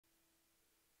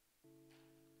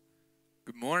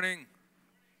Good morning.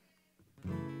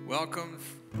 Welcome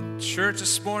to church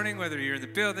this morning, whether you're in the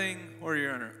building or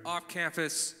you're on our off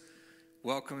campus.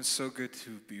 Welcome. It's so good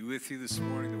to be with you this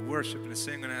morning, to worship and to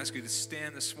sing. I'm going to ask you to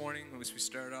stand this morning as we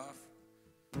start off.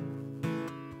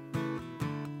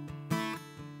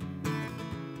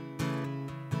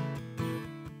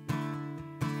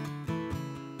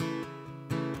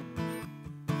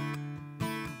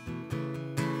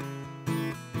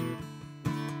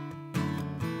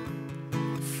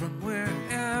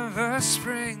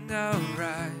 Spring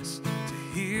arise to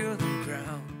heal the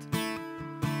ground.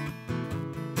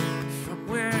 From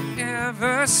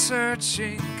wherever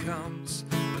searching comes,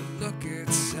 the look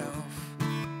itself,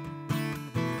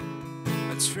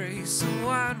 a trace of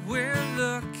what we're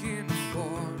looking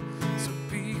for. So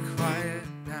be quiet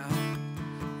now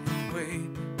and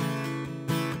wait.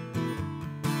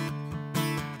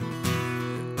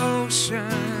 The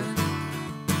ocean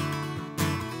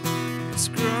is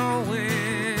growing.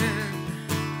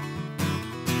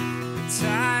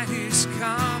 Tide is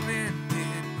coming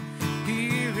in,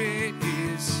 here it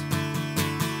is.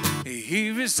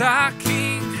 Here is our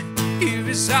King, here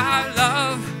is our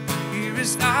love, here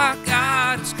is our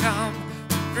God who's come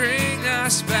to bring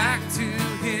us back to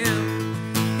Him.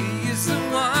 He is the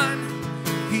one,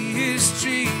 He is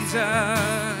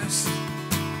Jesus.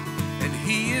 And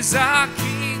He is our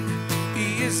King,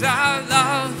 He is our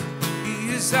love,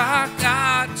 He is our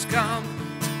God who's come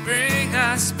to bring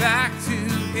us back to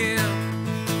Him.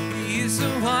 He is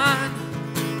the one,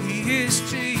 He is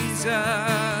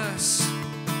Jesus.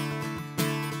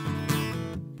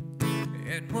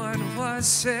 And what was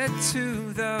said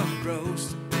to the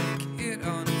rose to make it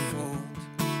unfold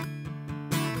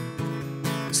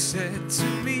was said to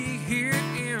me here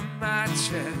in my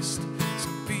chest. So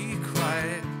be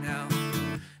quiet now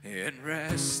and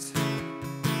rest.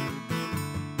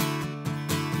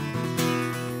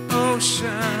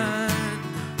 Ocean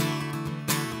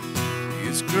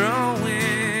is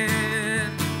growing,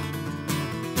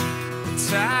 the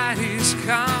tide is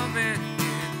coming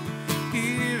in,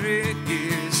 here it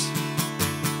is.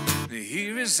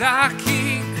 Here is our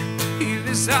King, here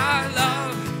is our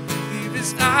love, here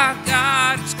is our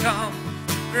God who's come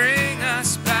to bring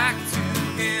us back to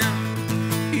Him.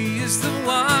 He is the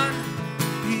one,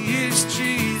 He is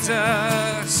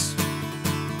Jesus.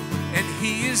 And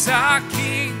He is our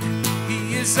King,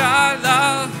 He is our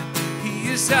love, He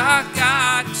is our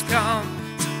God who's come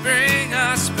to bring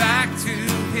us back to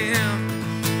Him.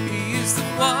 He is the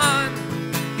one,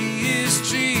 He is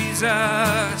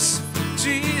Jesus,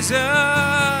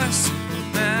 Jesus,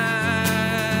 majesty,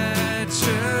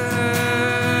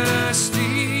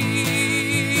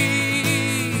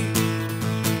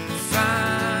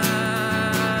 finally,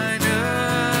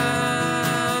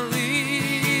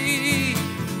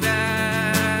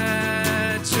 majesty.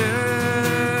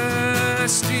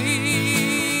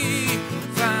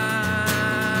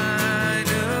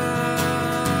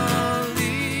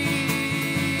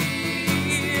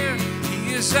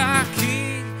 Our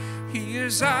King, here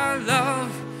is our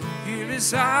love, here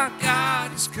is our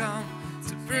God who's come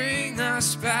to bring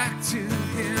us back to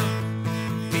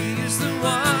Him. He is the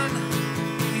one,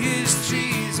 He is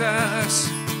Jesus.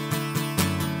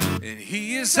 And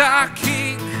He is our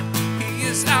King, He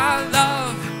is our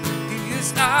love, He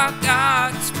is our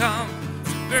God who's come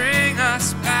to bring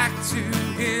us back to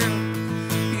Him.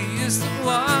 He is the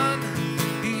one,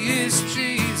 He is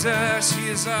Jesus, He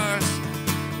is ours.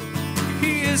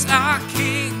 He is our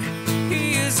King,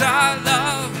 He is our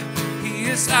love, He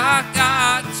is our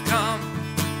God who's come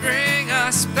to bring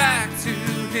us back to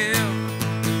Him.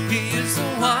 He is the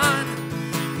one,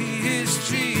 He is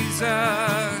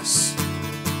Jesus.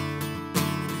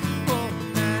 Oh,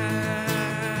 majesty.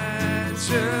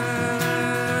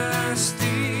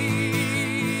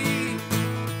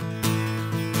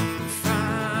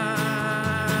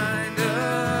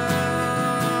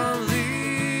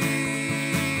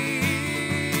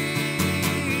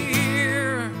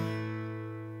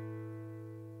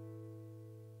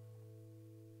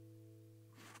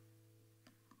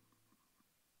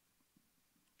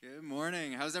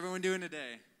 Morning. How's everyone doing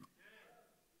today?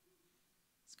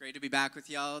 It's great to be back with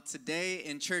y'all today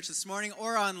in church this morning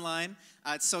or online.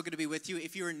 It's so good to be with you.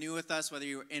 If you are new with us, whether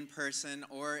you are in person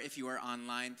or if you are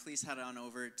online, please head on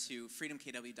over to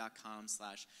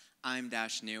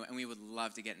freedomkw.com/I'm-new, and we would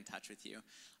love to get in touch with you.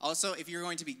 Also, if you're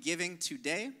going to be giving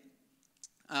today,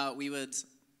 we would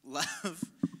love...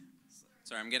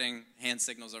 Sorry, I'm getting hand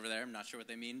signals over there. I'm not sure what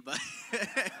they mean, but...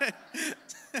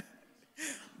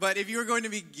 But if you're going to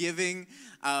be giving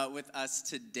with us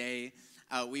today,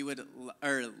 we would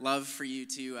love for you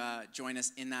to join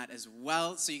us in that as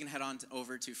well. So you can head on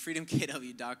over to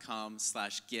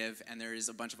freedomkw.com/give, and there is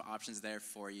a bunch of options there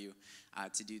for you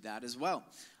to do that as well.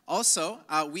 Also,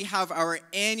 we have our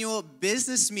annual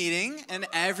business meeting, and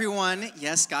everyone,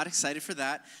 yes, got excited for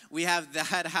that. We have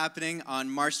that happening on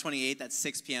March 28th at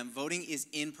 6 p.m. Voting is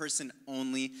in person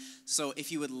only, so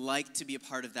if you would like to be a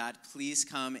part of that, please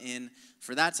come in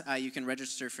for that. You can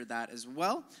register for that as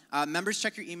well. Members,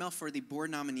 check your email for the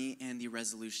board nominee and the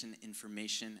resolution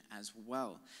information as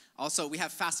well. Also, we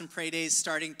have Fast and Pray Days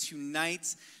starting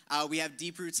tonight. We have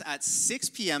Deep Roots at 6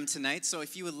 p.m. tonight, so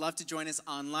if you would love to join us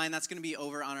online, that's going to be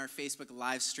over on our Facebook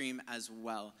live stream as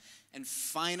well. And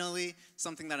finally,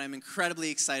 something that I'm incredibly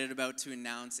excited about to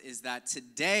announce is that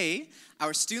today,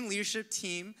 our student leadership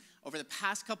team over the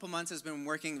past couple months has been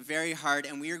working very hard,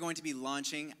 and we are going to be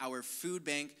launching our food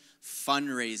bank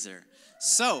fundraiser.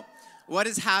 So, what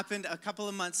has happened a couple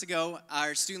of months ago,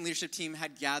 our student leadership team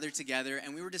had gathered together,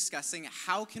 and we were discussing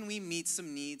how can we meet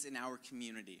some needs in our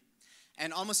community.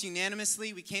 And almost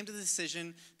unanimously, we came to the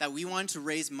decision that we wanted to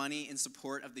raise money in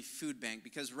support of the food bank,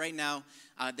 because right now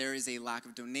there is a lack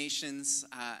of donations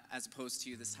as opposed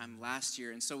to this time last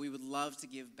year, and so we would love to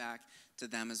give back to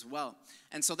them as well.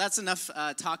 And so that's enough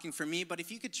talking for me, but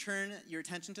if you could turn your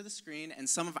attention to the screen, and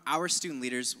some of our student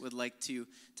leaders would like to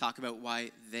talk about why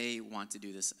they want to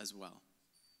do this as well.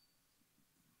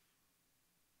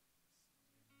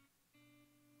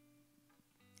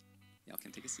 Y'all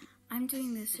can take a seat. I'm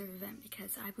doing this sort of event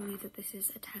because I believe that this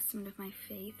is a testament of my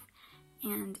faith,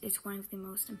 and it's one of the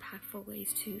most impactful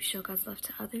ways to show God's love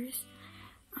to others.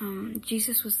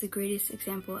 Jesus was the greatest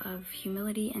example of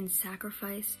humility and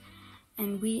sacrifice,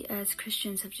 and we as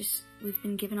Christians we've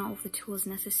been given all of the tools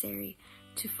necessary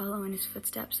to follow in his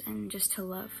footsteps and just to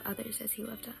love others as he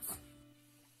loved us.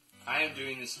 I am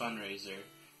doing this fundraiser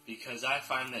because I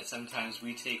find that sometimes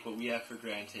we take what we have for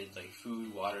granted, like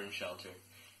food, water, and shelter.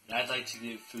 And I'd like to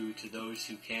give food to those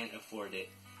who can't afford it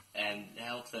and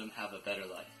help them have a better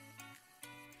life.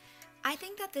 I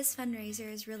think that this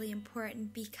fundraiser is really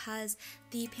important because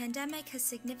the pandemic has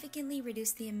significantly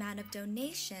reduced the amount of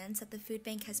donations that the food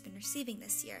bank has been receiving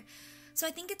this year. So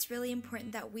I think it's really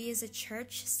important that we as a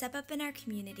church step up in our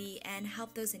community and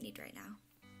help those in need right now.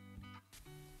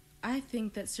 I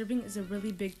think that serving is a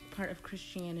really big part of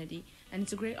Christianity, and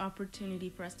it's a great opportunity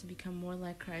for us to become more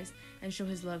like Christ and show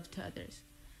his love to others.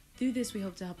 Through this, we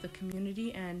hope to help the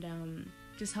community and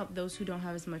just help those who don't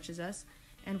have as much as us.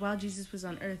 And while Jesus was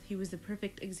on earth, he was the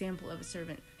perfect example of a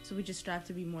servant. So we just strive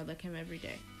to be more like him every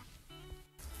day.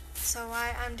 So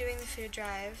why I'm doing the food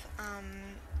drive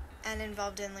and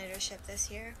involved in leadership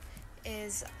this year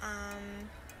is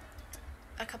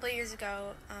a couple of years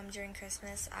ago during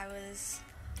Christmas, I was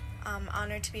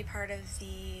honored to be part of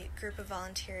the group of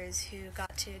volunteers who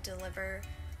got to deliver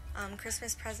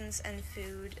Christmas presents and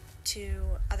food to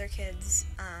other kids,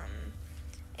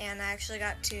 and I actually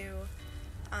got to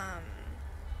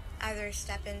either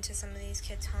step into some of these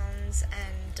kids' homes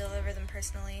and deliver them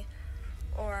personally,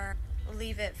 or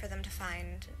leave it for them to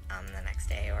find the next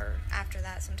day or after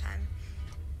that sometime.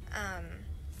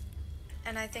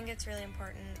 And I think it's really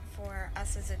important for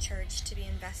us as a church to be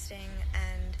investing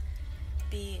and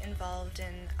be involved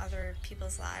in other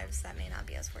people's lives that may not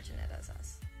be as fortunate as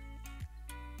us.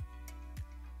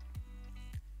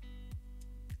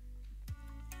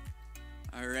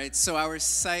 All right, so our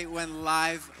site went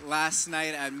live last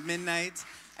night at midnight,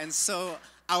 and so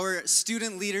our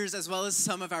student leaders, as well as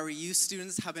some of our youth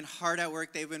students, have been hard at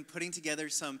work. They've been putting together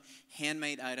some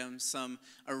handmade items, some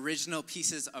original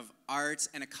pieces of art,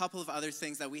 and a couple of other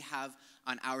things that we have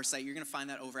on our site. You're going to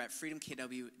find that over at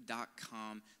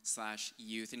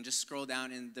freedomkw.com/youth. And just scroll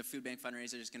down, and the food bank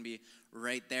fundraiser is going to be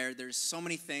right there. There's so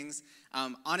many things.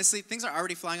 Honestly, things are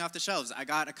already flying off the shelves. I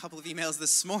got a couple of emails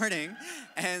this morning,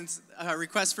 and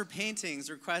requests for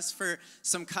paintings, requests for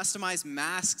some customized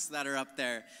masks that are up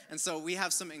there. And so we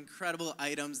have some incredible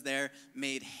items there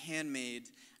made handmade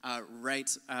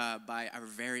right by our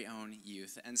very own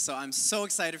youth. And so I'm so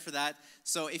excited for that.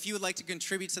 So if you would like to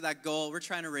contribute to that goal, we're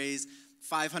trying to raise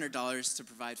 $500 to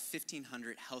provide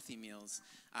 1,500 healthy meals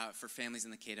for families in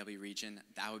the KW region.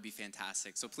 That would be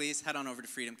fantastic. So please head on over to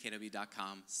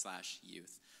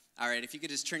freedomkw.com/youth. All right, if you could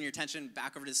just turn your attention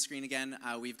back over to the screen again,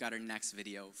 we've got our next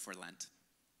video for Lent.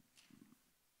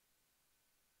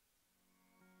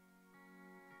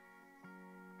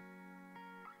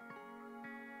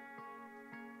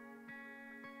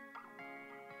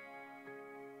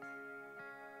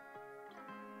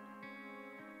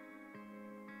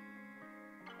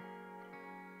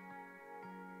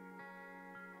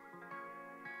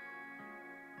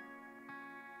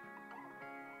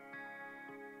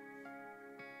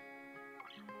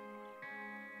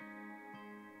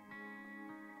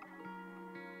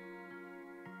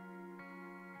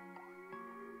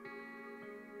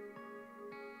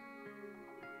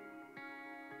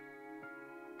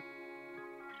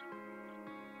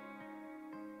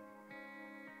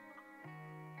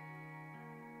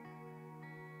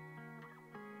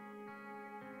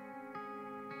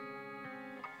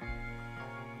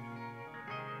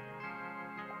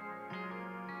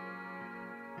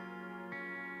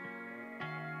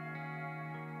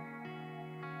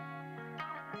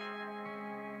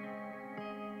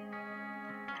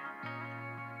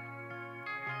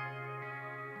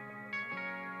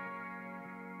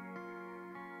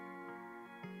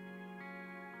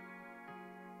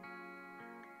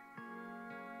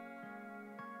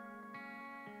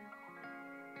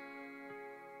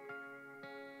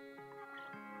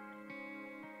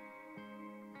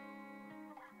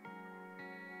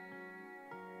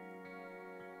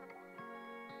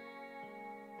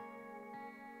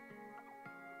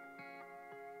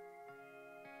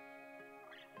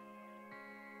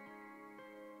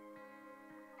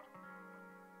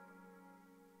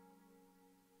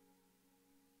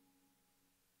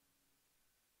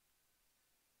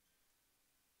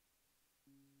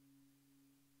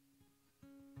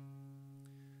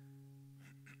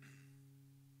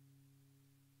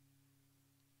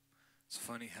 It's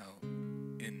funny how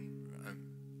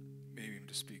maybe I'm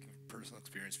just speaking from personal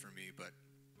experience for me, but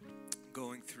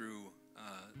going through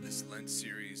this Lent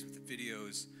series with the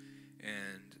videos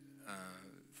and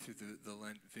through the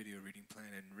Lent video reading plan,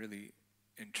 and really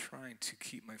in trying to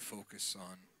keep my focus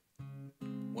on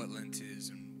what Lent is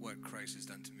and what Christ has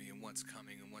done to me and what's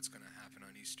coming and what's going to happen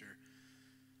on Easter,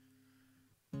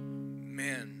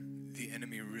 man, the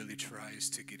enemy really tries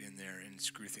to get in there and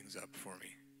screw things up for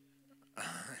me.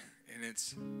 And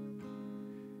it's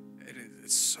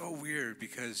so weird,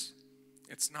 because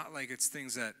it's not like it's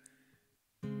things that,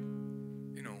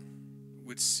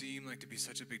 would seem like to be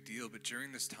such a big deal, but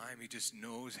during this time, he just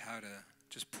knows how to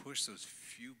just push those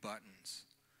few buttons.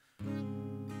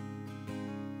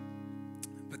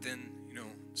 But then,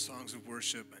 songs of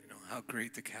worship, how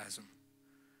great the chasm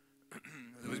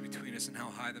that was between us and how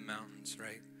high the mountains,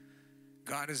 right?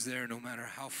 God is there no matter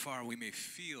how far we may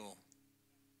feel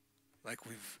like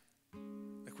we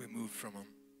moved from him.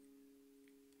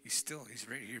 He's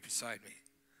right here beside me.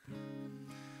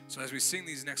 So as we sing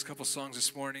these next couple songs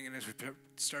this morning, and as we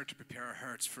start to prepare our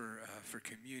hearts for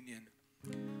communion,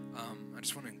 I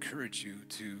just want to encourage you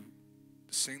to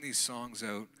sing these songs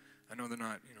out. I know they're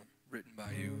not, written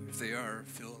by you. If they are,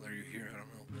 Phil, are you here? I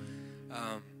don't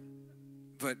know.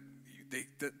 But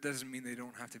that doesn't mean they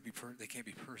don't have to be. They can't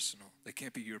be personal. They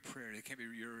can't be your prayer. They can't be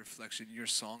your reflection, your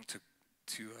song to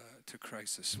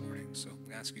Christ this morning. So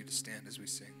I ask you to stand as we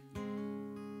sing.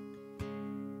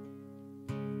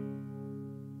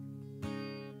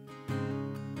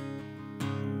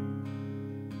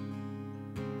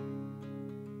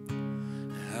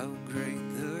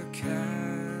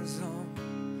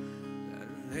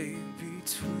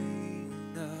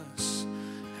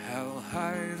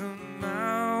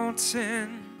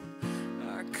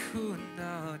 I could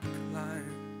not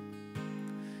climb.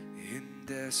 In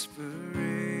desperation,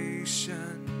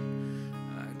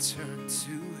 I turned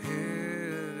to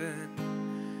heaven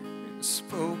and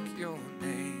spoke your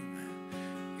name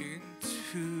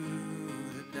into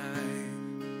the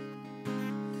night.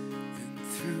 Then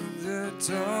through the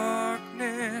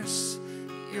darkness,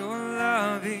 your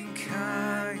loving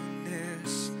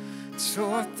kindness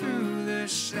tore through the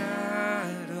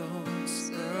shadows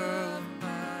of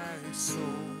my soul.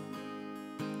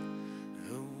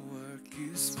 The work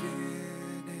is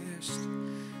finished,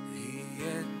 the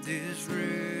end is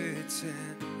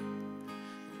written.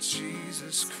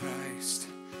 Jesus Christ,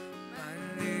 my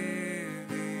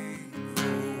living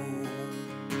hope.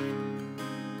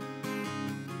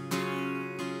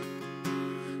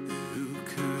 Who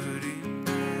could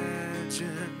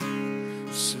imagine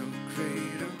so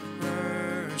great a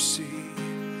mercy?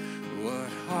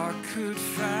 What heart could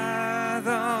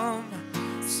fathom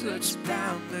such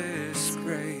boundless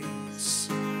grace?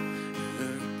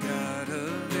 The God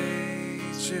of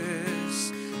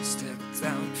ages stepped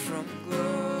down from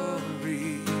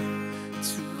glory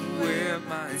to wear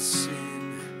my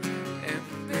sin and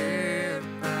bear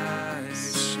my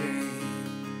shame.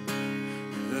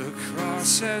 The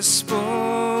cross has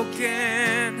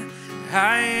spoken,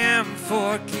 I am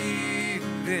forgiven.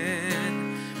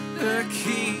 The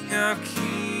King of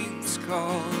Kings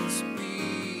calls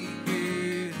me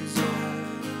his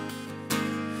own.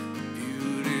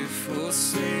 Beautiful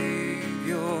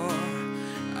Savior,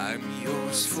 I'm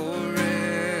yours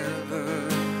forever.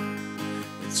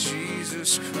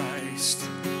 Jesus Christ,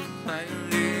 my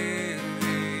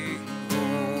living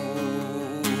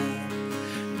hope.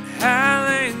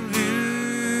 Hallelujah,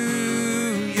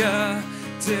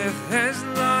 death has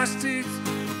lost its.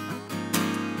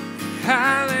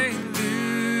 Hallelujah,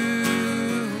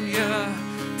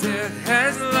 death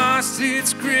has lost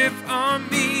its grip on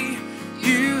me.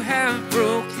 You have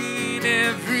broken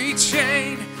every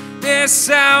chain. There's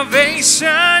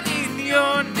salvation in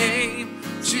your name,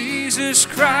 Jesus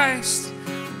Christ,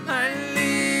 my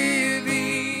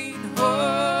living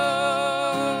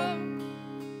hope.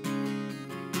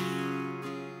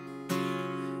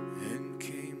 Then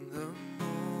came the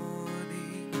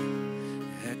morning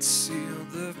that sealed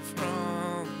the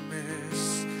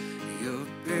promise. Your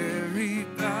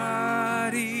buried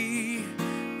body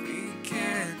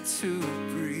began to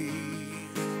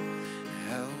breathe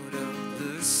out of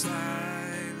the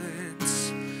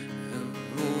silence. The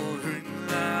roaring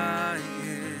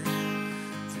lion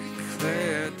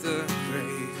declared the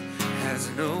grave has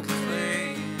no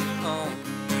claim on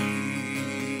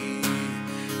me.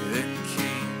 Then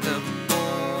came the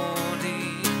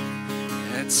morning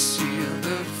that sealed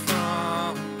the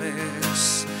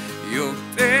promise. Your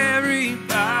buried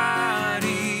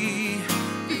body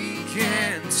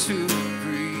began to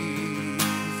breathe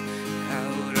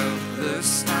out of the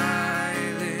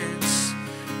silence.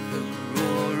 The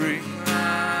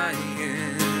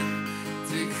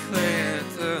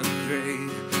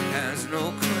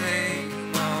no claim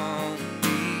on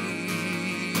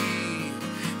me.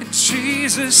 And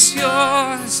Jesus,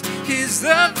 yours is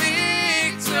the victory.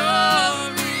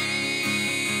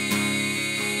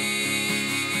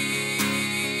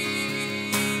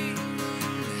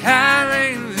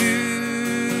 Hallelujah,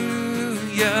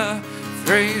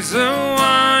 praise the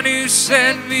one who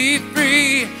set me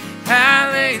free.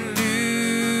 Hallelujah,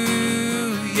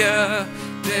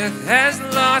 death has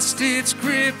lost its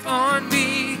grip on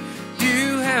me.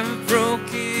 You have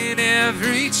broken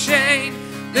every chain.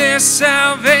 There's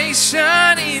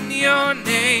salvation in your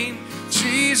name,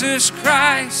 Jesus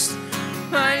Christ,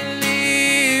 my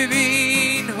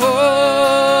living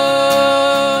hope.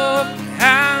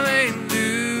 Hallelujah,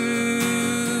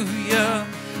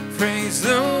 praise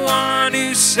the one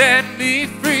who set me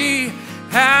free.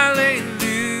 Hallelujah,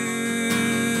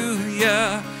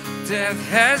 death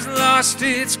has lost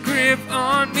its grip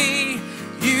on me.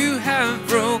 You have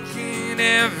broken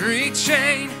every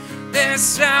chain. There's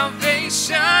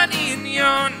salvation in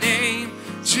your name,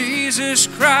 Jesus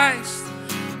Christ,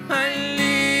 my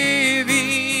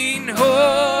living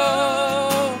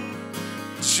hope.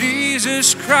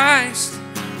 Jesus Christ,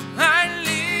 my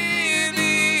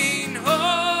living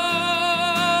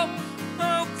hope.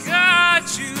 Oh God,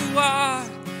 you are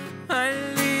my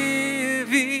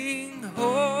living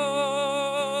hope.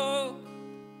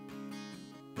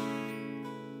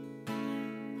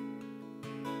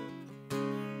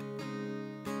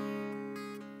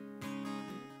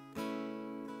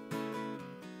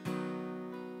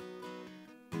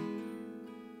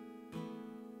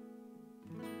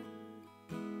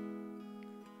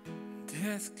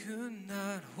 Death could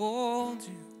not hold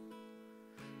you,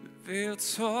 the veil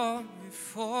tore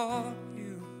before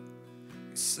you.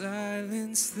 You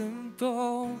silenced the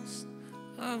boast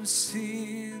of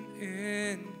sin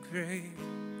and grave.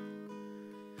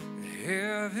 The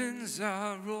heavens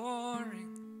are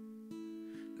roaring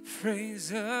the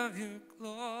praise of your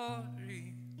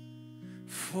glory,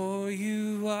 for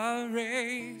you are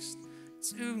raised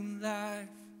to life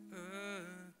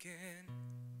again.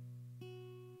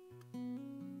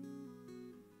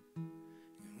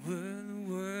 You were the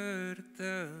word at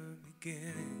the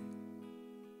beginning,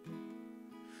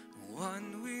 one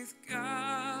with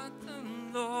God the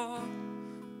Lord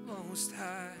Most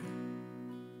High.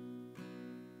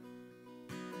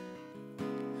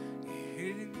 Your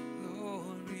hidden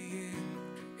glory in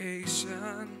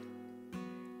creation,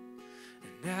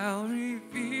 and now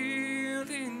revealed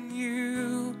in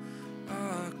you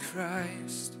are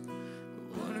Christ.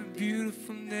 What a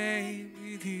beautiful name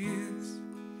it is.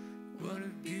 What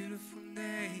a beautiful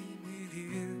name it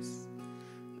is.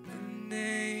 The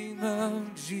name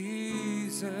of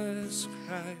Jesus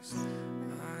Christ,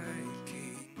 my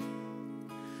King.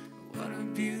 What a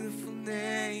beautiful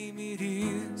name it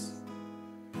is.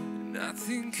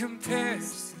 Nothing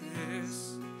compares to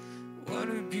this. What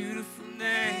a beautiful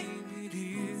name it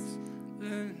is.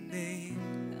 The name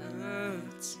of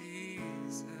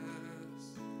Jesus.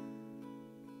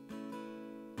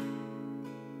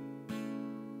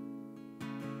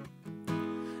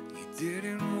 You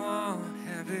didn't want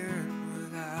heaven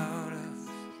without us,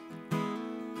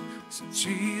 so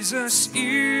Jesus,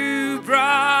 you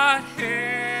brought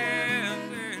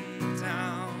heaven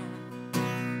down.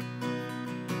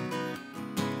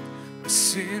 Where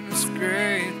sin was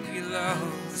great, your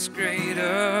love was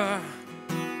greater.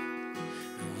 And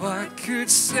what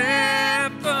could separate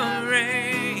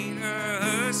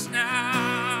us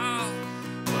now?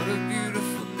 What a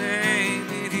beautiful name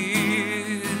it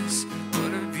is.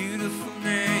 What a beautiful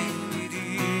name it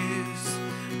is.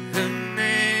 The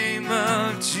name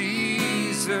of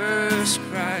Jesus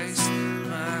Christ,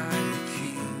 my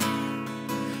King.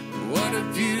 What a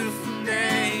beautiful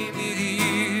name it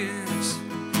is.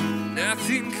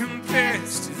 Nothing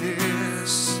compares to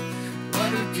this.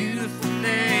 What a beautiful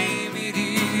name it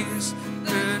is.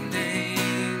 The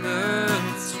name of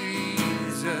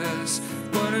Jesus.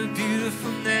 What a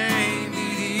beautiful name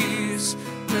it is.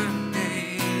 The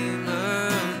name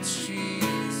of Jesus.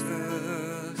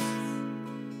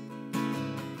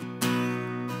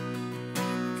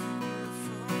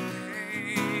 Beautiful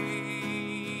name.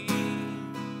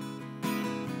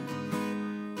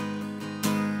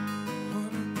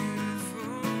 What a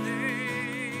beautiful name.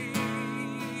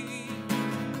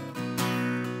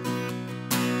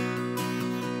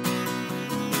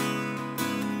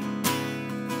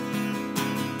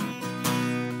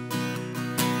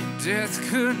 Death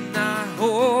could not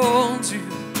hold you.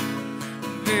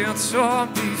 Veil tore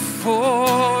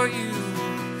before you.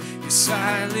 You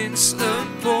silenced the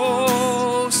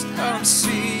boast of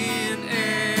sin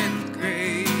and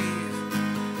grave.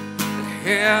 The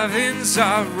Heavens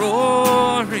are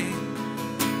roaring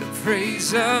the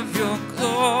praise of your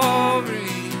glory,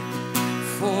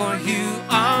 for you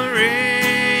are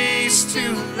raised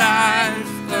to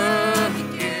life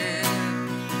again.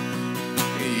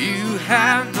 You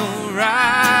have no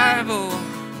rival,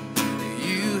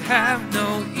 you have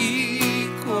no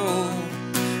equal,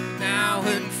 now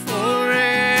and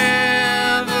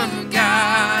forever,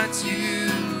 God, you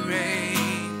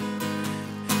reign.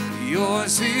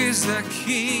 Yours is the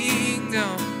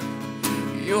kingdom,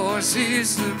 yours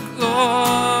is the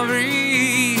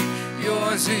glory,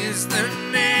 yours is the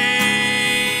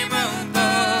name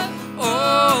above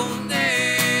all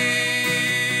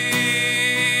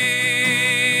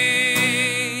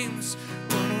names.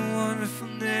 What a wonderful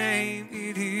name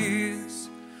it is.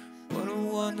 What a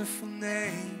wonderful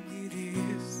name it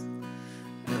is.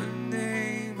 The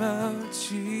name of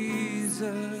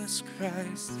Jesus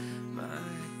Christ, my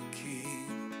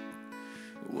King.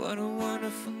 What a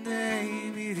wonderful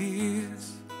name it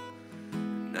is.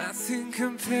 Nothing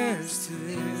compares to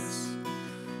this.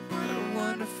 What a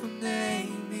wonderful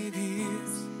name it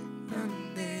is. The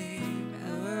name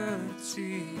of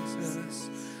Jesus.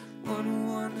 What a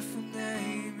wonderful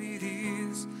name it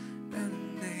is. The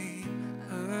name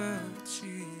of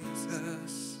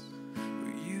Jesus.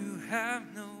 You have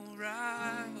no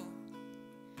rival.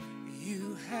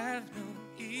 You have no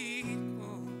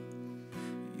equal.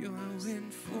 You're in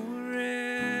forever,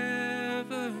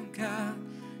 God.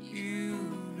 You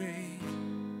reign.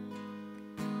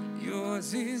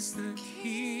 Yours is the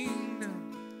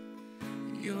kingdom.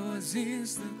 Yours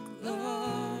is the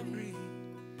glory.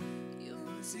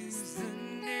 Yours is the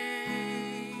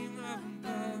name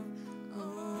above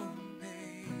all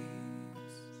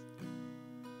names.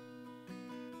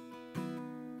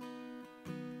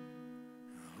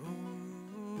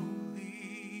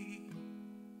 Holy,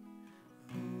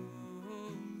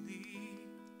 holy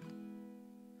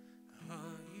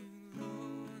are you,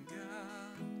 Lord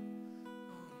God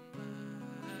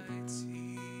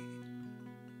Almighty.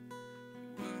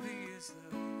 Worthy is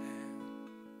the Lamb,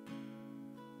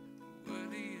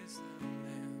 worthy is the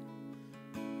Lamb.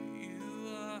 You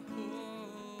are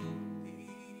holy,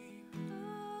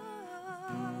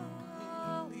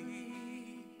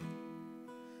 holy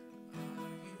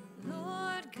are you,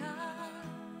 Lord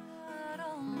God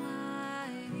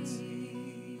Almighty,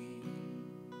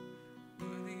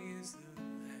 worthy is the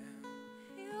Lamb.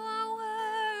 you are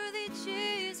worthy,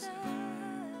 Jesus.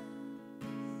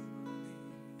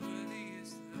 Worthy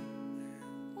is the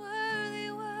Lamb,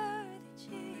 Worthy, worthy, worthy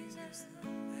Jesus. is the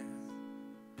Lamb.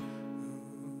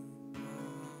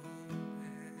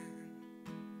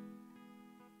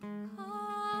 Amen.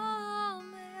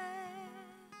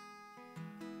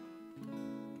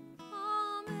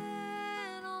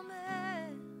 Amen.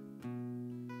 Amen.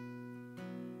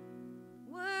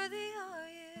 Worthy are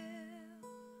you.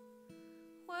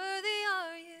 Worthy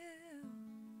are you.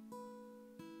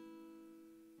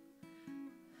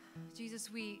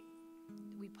 Jesus, we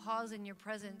pause in your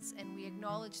presence and we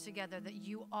acknowledge together that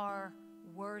you are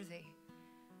worthy.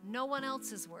 No one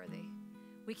else is worthy.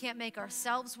 We can't make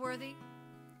ourselves worthy.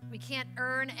 We can't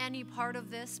earn any part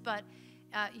of this, but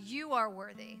you are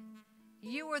worthy.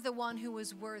 You are the one who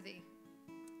was worthy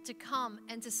to come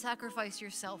and to sacrifice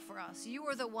yourself for us. You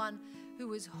are the one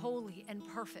who is holy and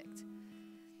perfect.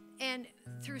 And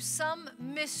through some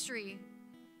mystery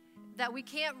that we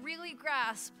can't really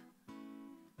grasp,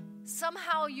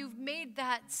 somehow you've made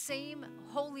that same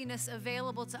holiness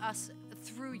available to us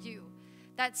through you.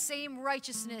 That same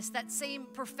righteousness, that same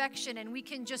perfection, and we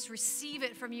can just receive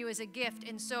it from you as a gift.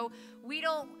 And so we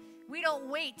don't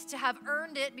wait to have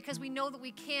earned it because we know that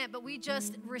we can't, but we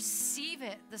just receive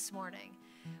it this morning.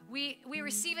 We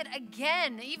receive it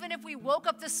again. Even if we woke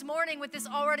up this morning with this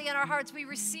already in our hearts, we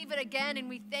receive it again and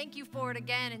we thank you for it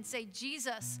again and say,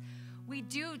 Jesus, we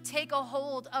do take a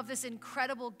hold of this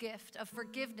incredible gift of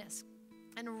forgiveness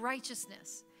and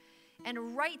righteousness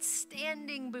and right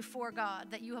standing before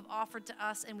God that you have offered to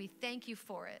us, and we thank you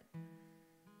for it.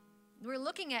 We're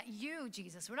looking at you,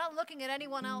 Jesus. We're not looking at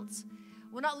anyone else.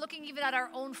 We're not looking even at our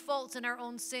own faults and our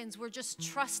own sins. We're just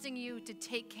trusting you to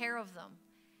take care of them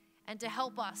and to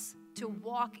help us to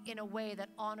walk in a way that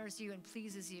honors you and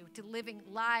pleases you, to living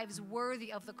lives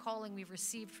worthy of the calling we've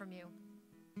received from you.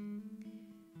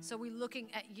 So we're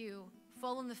looking at you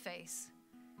full in the face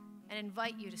and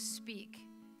invite you to speak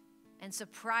and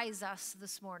surprise us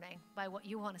this morning by what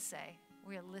you want to say.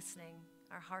 We are listening.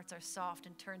 Our hearts are soft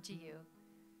and turned to you.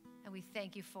 And we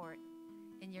thank you for it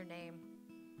in your name.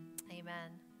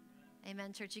 Amen.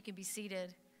 Amen, church. You can be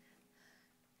seated.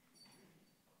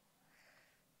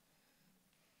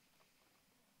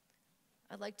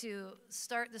 I'd like to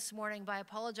start this morning by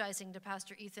apologizing to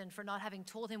Pastor Ethan for not having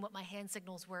told him what my hand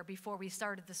signals were before we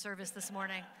started the service this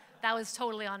morning. That was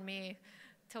totally on me.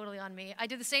 Totally on me. I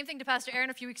did the same thing to Pastor Aaron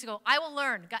a few weeks ago. I will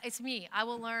learn. It's me. I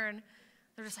will learn.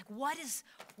 They're just like, what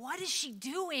is she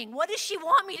doing? What does she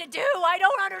want me to do? I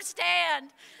don't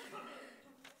understand.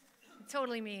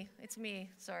 Totally me. It's me.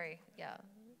 Sorry. Yeah.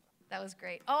 That was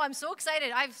great. Oh, I'm so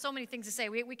excited. I have so many things to say.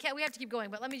 We have to keep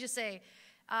going, but let me just say,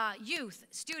 youth,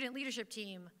 student leadership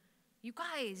team, you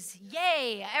guys,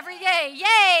 yay,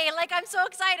 yay. Like, I'm so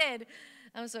excited.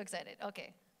 I'm so excited.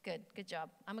 Okay, good job.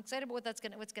 I'm excited about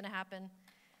what's gonna happen.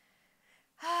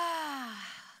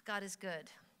 God is good.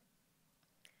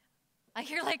 I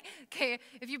hear like, okay,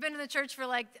 if you've been in the church for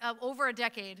like over a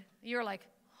decade, you're like,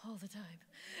 all the time.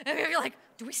 And you're like,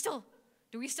 do we still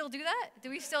do that? Do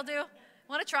we still do?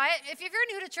 Want to try it? If you're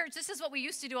new to church, this is what we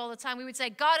used to do all the time. We would say,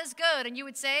 God is good, and you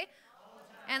would say,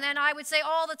 and then I would say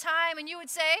all the time, and you would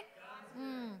say,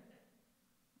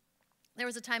 There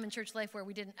was a time in church life where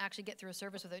we didn't actually get through a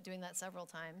service without doing that several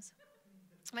times.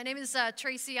 My name is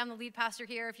Tracy. I'm the lead pastor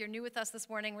here. If you're new with us this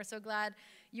morning, we're so glad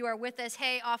you are with us.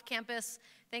 Hey, off campus,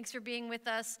 thanks for being with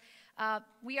us. I'm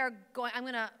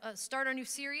going to start our new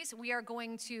series. We are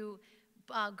going to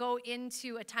go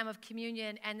into a time of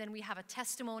communion, and then we have a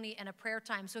testimony and a prayer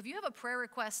time. So if you have a prayer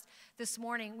request this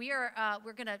morning, we're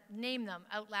going to name them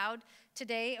out loud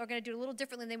today. We're going to do it a little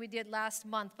differently than we did last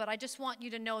month, but I just want you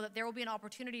to know that there will be an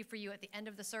opportunity for you at the end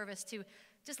of the service to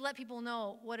just let people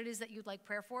know what it is that you'd like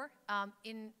prayer for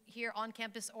in here on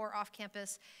campus or off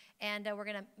campus, and we're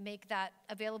going to make that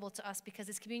available to us because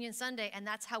it's Communion Sunday, and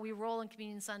that's how we roll on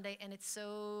Communion Sunday, and it's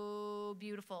so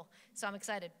beautiful. So I'm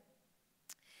excited.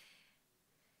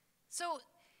 So,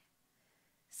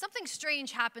 something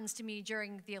strange happens to me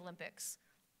during the Olympics.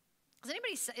 Isn't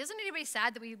anybody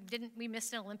sad that we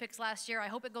missed an Olympics last year? I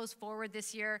hope it goes forward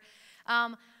this year.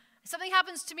 Something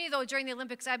happens to me though during the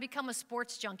Olympics. I become a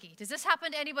sports junkie. Does this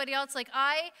happen to anybody else? Like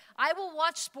I will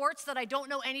watch sports that I don't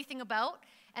know anything about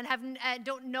and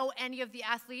don't know any of the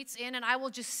athletes in, and I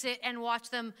will just sit and watch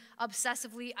them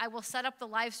obsessively. I will set up the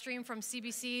live stream from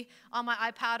CBC on my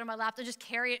iPad or my laptop and just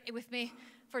carry it with me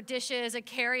for dishes, and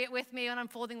carry it with me when I'm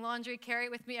folding laundry, carry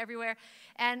it with me everywhere,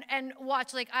 and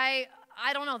watch. Like I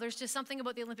don't know, there's just something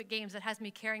about the Olympic Games that has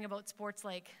me caring about sports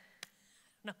like,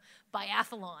 no,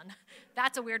 biathlon.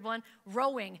 That's a weird one.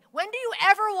 Rowing. When do you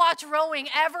ever watch rowing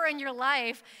ever in your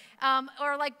life?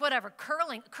 Or like whatever,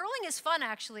 curling. Curling is fun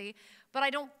actually, but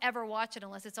I don't ever watch it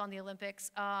unless it's on the Olympics.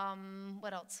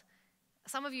 What else?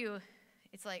 Some of you,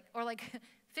 it's like, or like,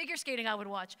 figure skating I would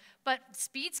watch, but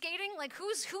speed skating, like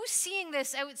who's seeing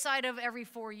this outside of every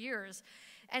 4 years?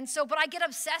 And so, but I get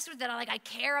obsessed with it. I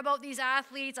care about these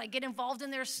athletes. I get involved in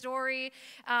their story,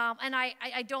 and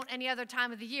I don't any other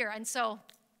time of the year. And so,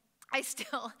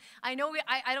 I know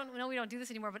we don't do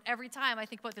this anymore, but every time I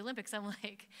think about the Olympics, I'm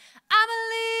like,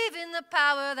 I believe in the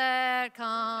power that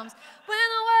comes when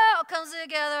the world comes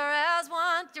together as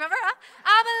one. Do you remember?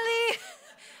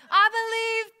 I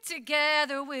believe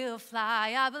together we'll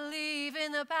fly. I believe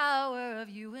in the power of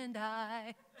you and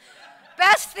I.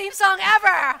 Best theme song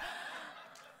ever.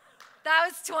 That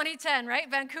was 2010, right?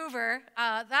 Vancouver.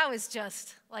 That was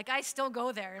just, like, I still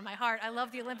go there in my heart. I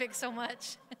love the Olympics so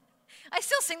much. I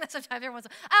still sing that sometimes. Everyone's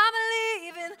like, I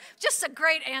believe in, just a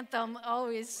great anthem,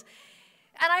 always.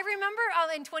 And I remember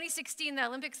in 2016,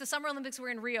 the Summer Olympics were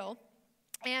in Rio.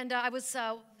 And I was,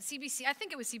 CBC, I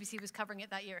think it was CBC was covering it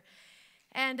that year.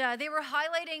 And they were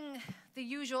highlighting the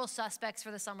usual suspects for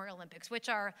the Summer Olympics, which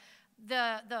are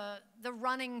the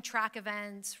running track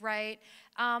events, right?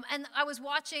 And I was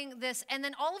watching this, and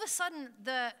then all of a sudden,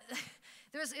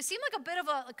 it seemed like a bit of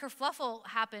a kerfluffle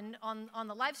happened on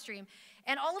the live stream,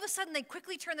 and all of a sudden they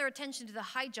quickly turned their attention to the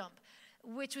high jump,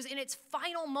 which was in its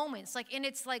final moments, like in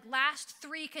its like last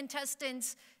three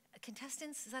contestants,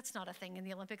 that's not a thing in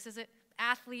the Olympics, is it?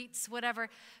 Athletes, whatever,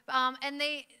 and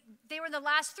they were the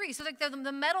last three. So like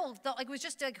the medal, like was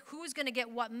just like who's going to get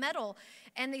what medal,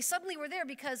 and they suddenly were there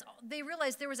because they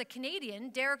realized there was a Canadian,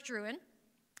 Derek Drouin,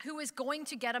 who was going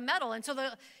to get a medal. And so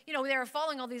they were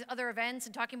following all these other events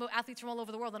and talking about athletes from all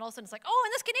over the world, and all of a sudden it's like, oh,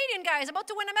 and this Canadian guy is about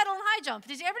to win a medal in high jump.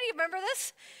 Did you ever remember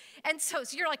this? And so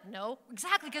you're like, no,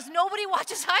 exactly, because nobody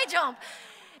watches high jump.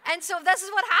 And so this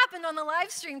is what happened on the live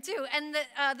stream too. And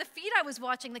the feed I was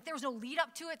watching, like there was no lead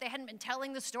up to it. They hadn't been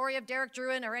telling the story of Derek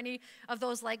Drouin or any of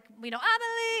those I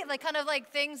believe, like kind of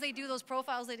like things they do, those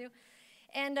profiles they do.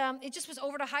 And it just was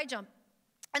over to high jump.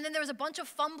 And then there was a bunch of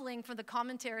fumbling from the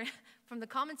commentators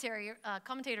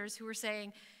who were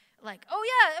saying like, oh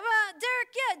yeah,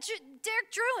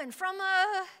 Derek Drouin from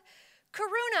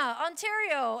Corunna,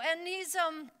 Ontario. And he's,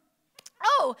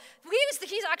 oh,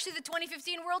 he's actually the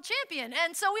 2015 world champion.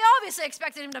 And so we obviously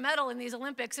expected him to medal in these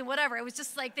Olympics and whatever. It was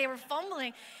just like they were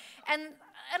fumbling. And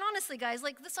honestly, guys,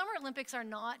 like the Summer Olympics are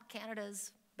not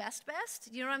Canada's best.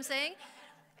 You know what I'm saying?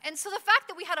 And so the fact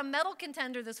that we had a medal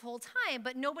contender this whole time,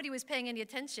 but nobody was paying any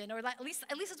attention, or at least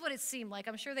that's what it seemed like.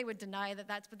 I'm sure they would deny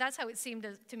but that's how it seemed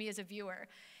to me as a viewer.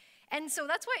 And so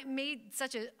that's why it made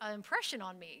such an impression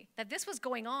on me that this was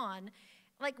going on.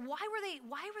 Like, why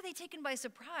were they taken by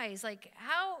surprise? Like,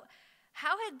 how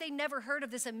had they never heard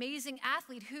of this amazing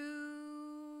athlete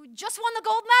who just won the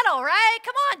gold medal, right?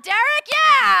 Come on, Derek,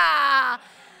 yeah!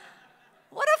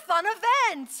 What a fun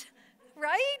event,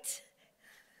 right?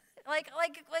 Like,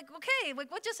 okay,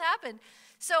 like what just happened?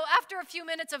 So after a few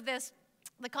minutes of this,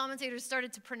 the commentators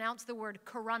started to pronounce the word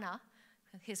Corunna,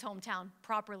 his hometown,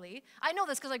 properly. I know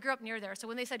this because I grew up near there, so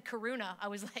when they said Karuna, I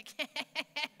was like,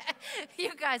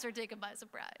 you guys were taken by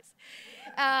surprise.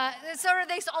 So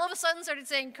they all of a sudden started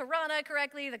saying Corunna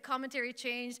correctly. The commentary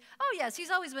changed. Oh, yes, he's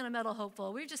always been a medal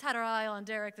hopeful. We've just had our eye on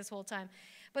Derek this whole time.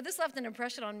 But this left an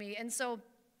impression on me, and so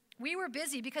we were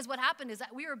busy because what happened is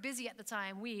that we were busy at the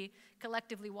time. We,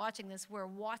 collectively watching this, were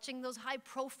watching those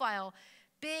high-profile,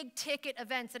 big-ticket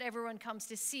events that everyone comes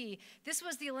to see. This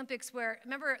was the Olympics where,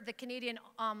 remember the Canadian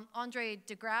Andre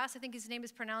DeGrasse, I think his name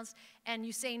is pronounced, and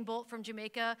Usain Bolt from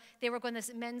Jamaica. They were going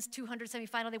this men's 200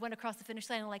 semifinal. They went across the finish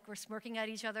line and like were smirking at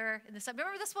each other in the sun.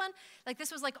 Remember this one? Like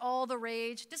this was like all the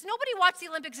rage. Does nobody watch the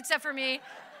Olympics except for me?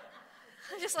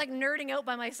 I'm just like nerding out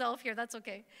by myself here. That's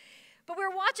okay. But we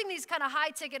were watching these kind of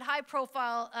high-ticket,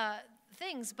 high-profile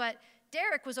things, but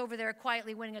Derek was over there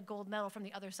quietly winning a gold medal from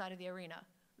the other side of the arena.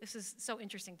 This is so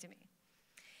interesting to me.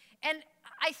 And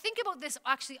I think about this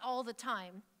actually all the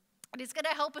time, and it's going to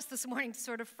help us this morning to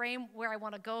sort of frame where I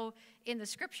want to go in the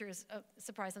scriptures,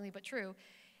 surprisingly but true,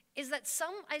 is that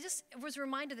I just was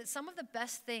reminded that some of the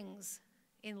best things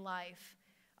in life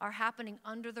are happening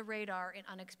under the radar in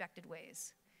unexpected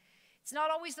ways. It's not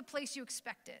always the place you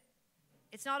expect it.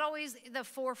 It's not always the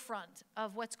forefront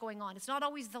of what's going on. It's not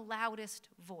always the loudest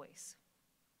voice.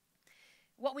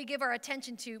 What we give our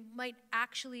attention to might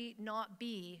actually not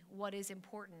be what is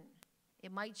important.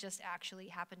 It might just actually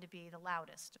happen to be the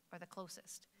loudest or the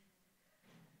closest.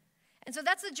 And so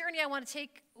that's the journey I want to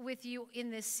take with you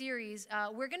in this series.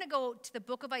 We're going to go to the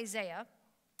book of Isaiah,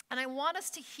 and I want us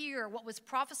to hear what was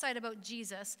prophesied about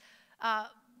Jesus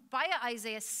by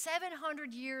Isaiah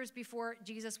 700 years before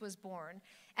Jesus was born.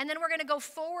 And then we're going to go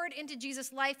forward into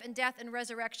Jesus' life and death and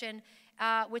resurrection,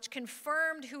 which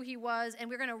confirmed who he was. And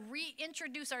we're going to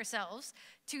reintroduce ourselves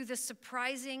to the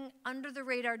surprising,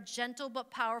 under-the-radar, gentle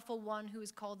but powerful one who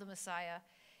is called the Messiah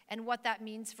and what that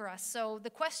means for us. So the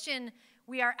question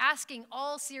we are asking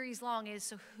all series long is,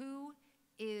 so who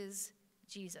is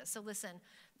Jesus? So listen,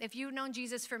 if you've known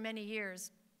Jesus for many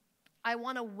years, I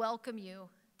want to welcome you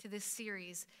to this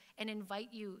series and invite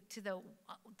you to the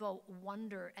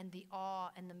wonder and the awe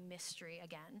and the mystery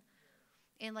again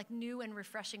in like new and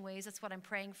refreshing ways. That's what I'm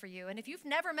praying for you. And if you've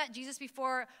never met Jesus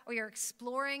before or you're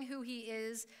exploring who he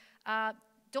is,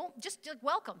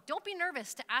 welcome. Don't be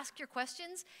nervous to ask your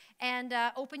questions and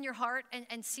open your heart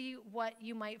and see what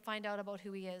you might find out about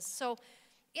who he is. So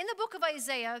in the book of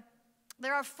Isaiah,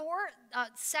 there are 4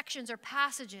 sections or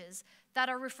passages that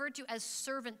are referred to as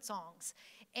servant songs.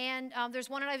 And there's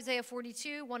one in Isaiah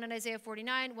 42, one in Isaiah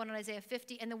 49, one in Isaiah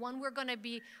 50, and the one we're going to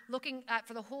be looking at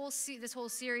for the this whole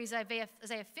series, Isaiah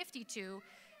 52,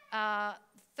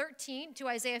 13 to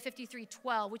Isaiah 53,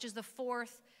 12, which is the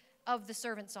 4th of the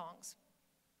servant songs.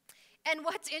 And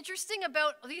what's interesting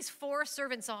about these 4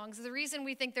 servant songs, the reason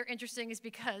we think they're interesting is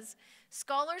because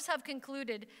scholars have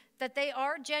concluded that they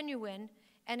are genuine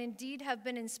and indeed have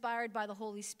been inspired by the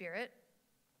Holy Spirit.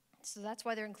 So that's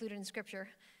why they're included in Scripture.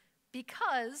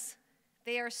 Because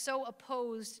they are so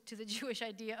opposed to the Jewish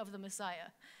idea of the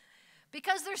Messiah.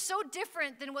 Because they're so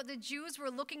different than what the Jews were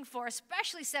looking for,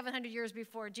 especially 700 years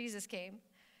before Jesus came.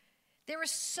 They were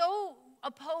so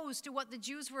opposed to what the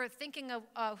Jews were thinking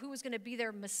of who was going to be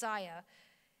their Messiah,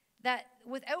 that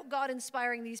without God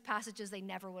inspiring these passages, they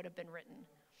never would have been written.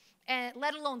 And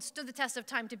let alone stood the test of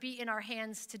time to be in our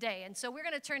hands today. And so we're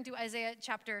going to turn to Isaiah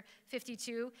chapter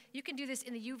 52. You can do this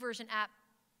in the YouVersion app.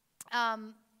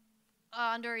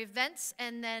 Under events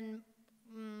and then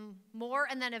more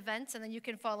and then events, and then you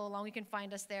can follow along. You can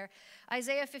find us there.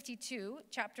 Isaiah 52,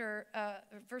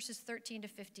 verses 13 to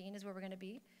 15 is where we're going to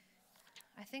be.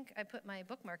 I think I put my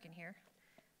bookmark in here.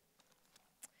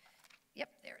 Yep,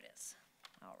 there it is.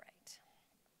 All right.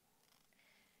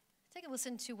 Take a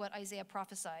listen to what Isaiah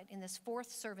prophesied in this 4th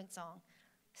servant song,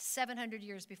 700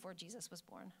 years before Jesus was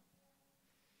born.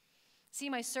 See,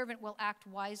 my servant will act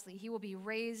wisely. He will be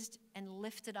raised and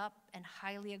lifted up and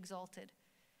highly exalted.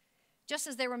 Just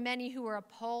as there were many who were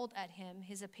appalled at him,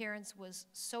 his appearance was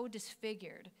so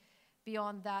disfigured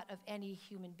beyond that of any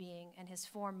human being, and his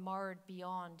form marred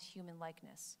beyond human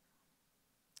likeness.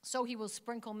 So he will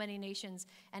sprinkle many nations,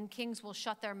 and kings will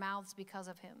shut their mouths because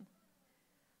of him.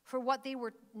 For what they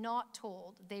were not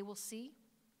told, they will see,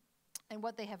 and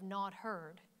what they have not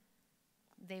heard,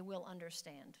 they will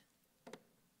understand.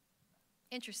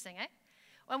 Interesting, eh?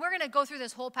 And we're going to go through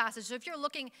this whole passage. So if you're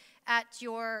looking at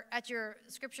your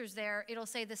scriptures there, it'll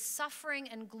say the suffering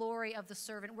and glory of the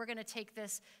servant. We're going to take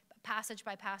this passage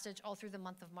by passage all through the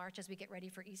month of March as we get ready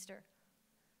for Easter.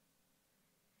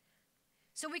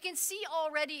 So we can see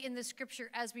already in the scripture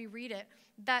as we read it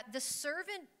that the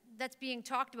servant that's being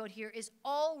talked about here is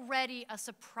already a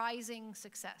surprising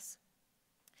success.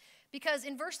 Because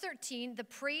in verse 13, the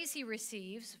praise he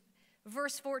receives,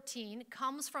 verse 14,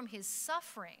 comes from his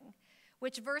suffering,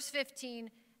 which verse 15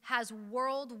 has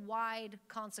worldwide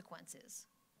consequences.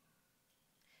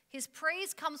 His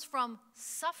praise comes from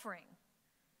suffering,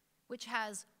 which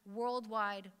has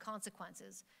worldwide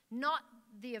consequences, not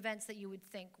the events that you would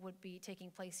think would be taking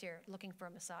place here, looking for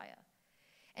a Messiah.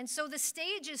 And so the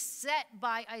stage is set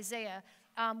by Isaiah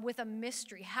with a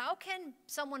mystery. How can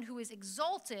someone who is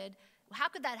exalted, how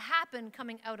could that happen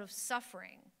coming out of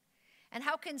suffering? And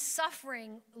how can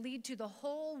suffering lead to the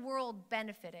whole world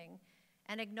benefiting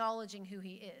and acknowledging who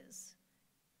he is?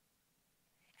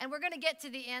 And we're going to get to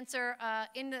the answer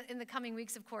in the coming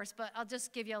weeks, of course, but I'll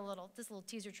just give you this little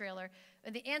teaser trailer.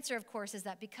 And the answer, of course, is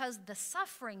that because the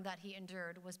suffering that he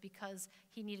endured was because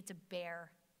he needed to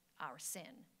bear our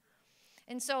sin.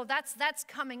 And so that's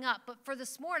coming up. But for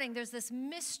this morning, there's this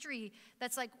mystery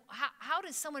that's like, how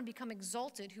does someone become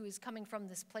exalted who is coming from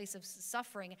this place of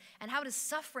suffering? And how does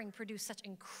suffering produce such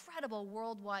incredible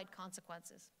worldwide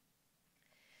consequences?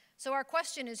 So our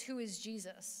question is, who is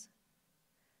Jesus?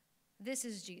 This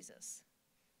is Jesus,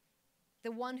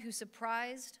 the one who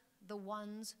surprised the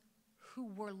ones who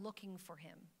were looking for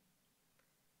him.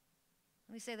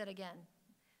 Let me say that again.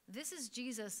 This is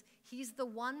Jesus. He's the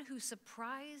one who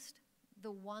surprised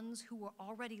the ones who were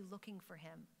already looking for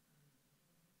him.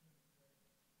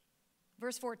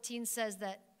 Verse 14 says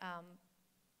that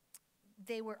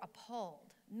they were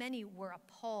appalled. Many were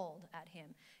appalled at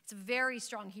him. It's a very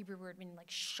strong Hebrew word, meaning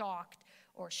like shocked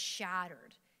or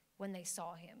shattered when they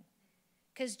saw him.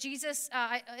 Because Jesus,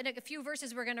 in a few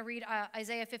verses we're going to read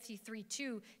Isaiah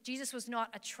 53:2, Jesus was not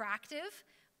attractive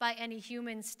by any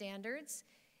human standards.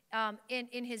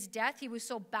 In his death, he was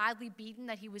so badly beaten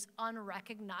that he was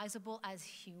unrecognizable as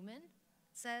human, it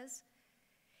says.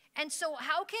 And so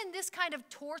how can this kind of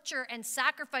torture and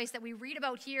sacrifice that we read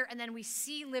about here and then we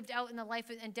see lived out in the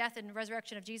life and death and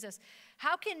resurrection of Jesus,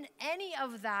 how can any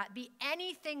of that be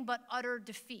anything but utter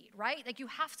defeat, right? Like you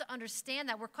have to understand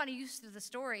that. We're kind of used to the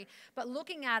story, but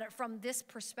looking at it from this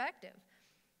perspective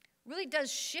really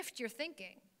does shift your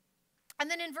thinking.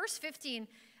 And then in verse 15,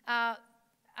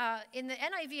 in the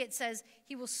NIV it says,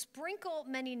 he will sprinkle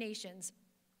many nations.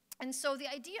 And so the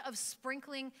idea of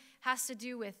sprinkling has to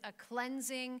do with a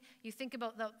cleansing. You think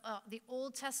about the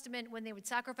Old Testament when they would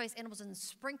sacrifice animals and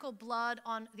sprinkle blood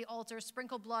on the altar,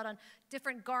 sprinkle blood on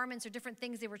different garments or different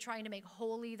things they were trying to make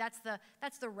holy. That's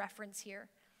the reference here.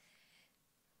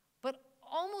 But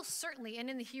almost certainly, and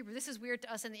in the Hebrew, this is weird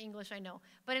to us in the English, I know,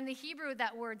 but in the Hebrew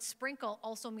that word sprinkle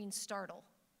also means startle.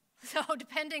 So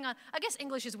depending on, I guess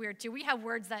English is weird too. We have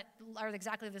words that are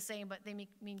exactly the same, but they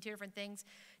mean two different things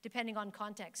depending on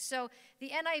context. So the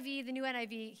NIV, the new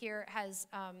NIV here has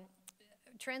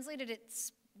translated it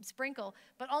sprinkle,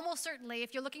 but almost certainly,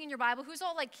 if you're looking in your Bible, who's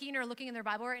all like keen or looking in their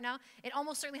Bible right now? It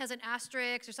almost certainly has an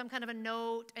asterisk or some kind of a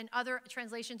note, and other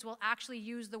translations will actually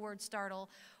use the word startle,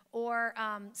 or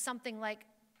something like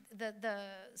the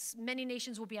many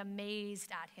nations will be amazed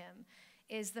at him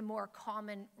is the more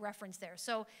common reference there.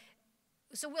 So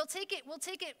we'll take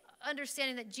it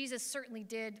understanding that Jesus certainly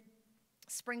did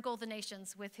sprinkle the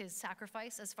nations with his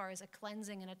sacrifice as far as a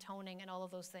cleansing and atoning and all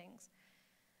of those things.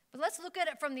 But let's look at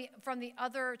it from the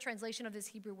other translation of this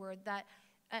Hebrew word that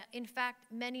in fact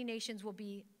many nations will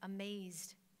be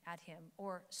amazed at him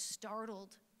or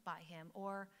startled by him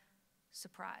or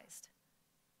surprised.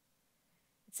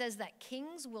 It says that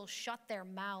kings will shut their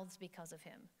mouths because of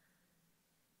him.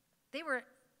 They were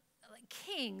like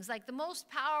kings, like the most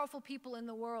powerful people in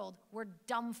the world were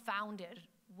dumbfounded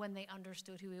when they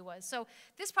understood who he was. So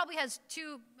this probably has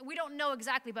two, we don't know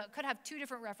exactly, but it could have two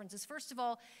different references. First of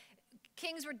all,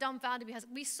 kings were dumbfounded because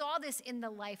we saw this in the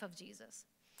life of Jesus.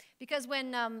 Because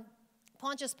when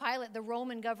Pontius Pilate, the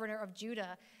Roman governor of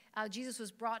Judah, Jesus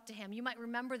was brought to him. You might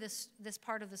remember this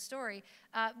part of the story.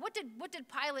 What did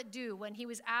Pilate do when he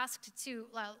was asked to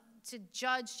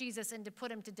judge Jesus and to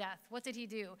put him to death? What did he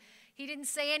do? He didn't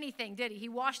say anything, did he? He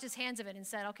washed his hands of it and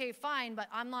said, okay, fine, but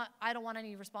I don't want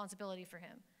any responsibility for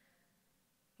him.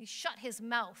 He shut his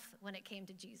mouth when it came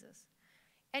to Jesus.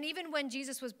 And even when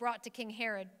Jesus was brought to King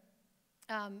Herod,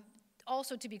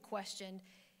 also to be questioned,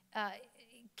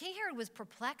 King Herod was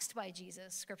perplexed by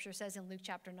Jesus, Scripture says in Luke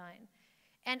chapter 9.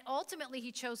 And ultimately,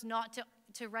 he chose not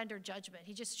to render judgment.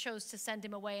 He just chose to send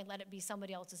him away and let it be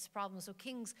somebody else's problem. So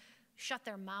kings shut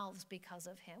their mouths because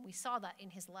of him. We saw that in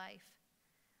his life.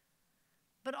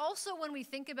 But also when we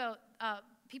think about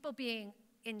people being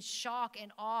in shock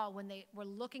and awe when they were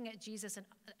looking at Jesus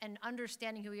and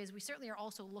understanding who he is, we certainly are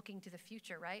also looking to the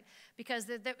future, right? Because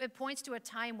it points to a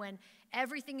time when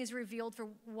everything is revealed for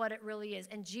what it really is,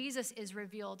 and Jesus is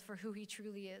revealed for who he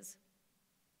truly is.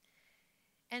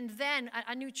 And then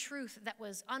a new truth that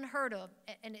was unheard of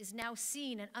and is now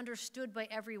seen and understood by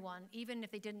everyone, even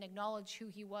if they didn't acknowledge who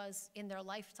he was in their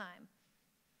lifetime.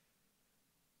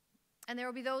 And there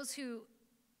will be those who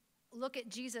look at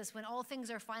Jesus when all things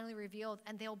are finally revealed,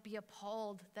 and they'll be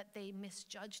appalled that they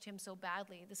misjudged him so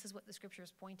badly. This is what the scripture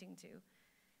is pointing to,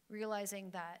 realizing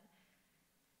that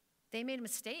they made a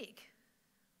mistake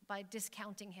by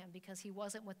discounting him because he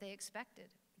wasn't what they expected.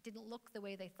 Didn't look the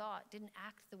way they thought, didn't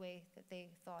act the way that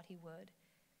they thought he would.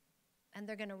 And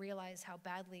they're going to realize how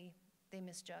badly they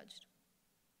misjudged.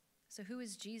 So who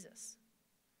is Jesus?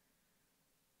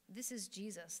 This is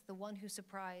Jesus, the one who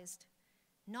surprised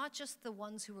not just the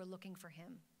ones who were looking for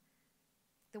him,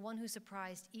 the one who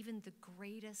surprised even the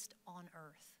greatest on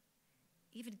earth.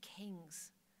 Even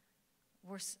kings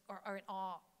are in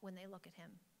awe when they look at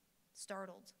him,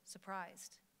 startled,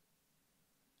 surprised,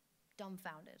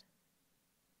 dumbfounded.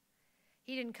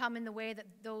 He didn't come in the way that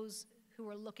those who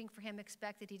were looking for him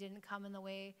expected. He didn't come in the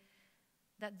way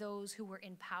that those who were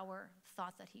in power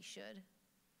thought that he should.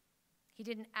 He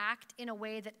didn't act in a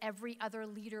way that every other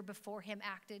leader before him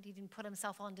acted. He didn't put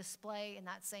himself on display in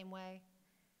that same way.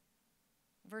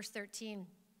 Verse 13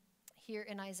 here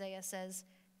in Isaiah says,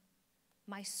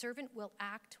 "My servant will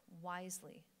act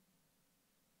wisely."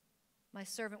 My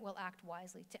servant will act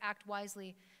wisely. To act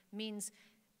wisely means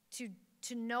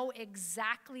to know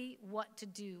exactly what to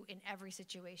do in every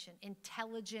situation.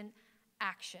 Intelligent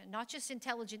action. Not just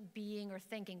intelligent being or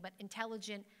thinking, but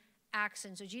intelligent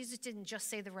action. So Jesus didn't just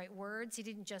say the right words. He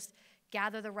didn't just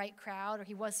gather the right crowd, or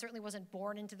he certainly wasn't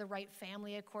born into the right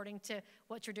family according to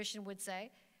what tradition would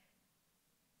say.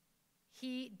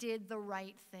 He did the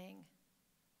right thing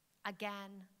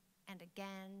again and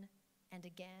again and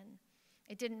again.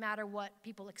 It didn't matter what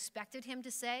people expected him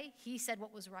to say. He said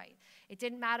what was right. It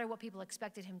didn't matter what people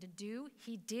expected him to do.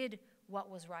 He did what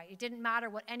was right. It didn't matter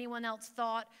what anyone else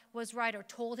thought was right or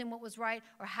told him what was right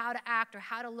or how to act or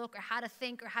how to look or how to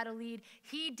think or how to lead.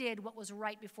 He did what was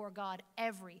right before God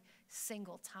every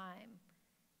single time.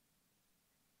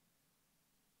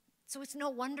 So it's no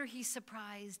wonder he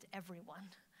surprised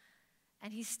everyone.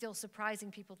 And he's still surprising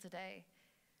people today.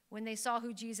 When they saw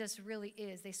who Jesus really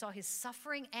is, they saw his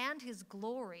suffering and his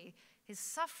glory, his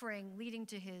suffering leading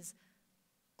to his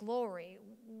glory.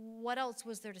 What else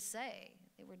was there to say?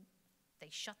 They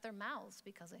shut their mouths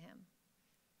because of him.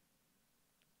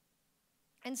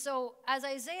 And so as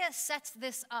Isaiah sets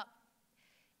this up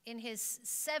in his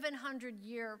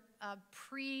 700-year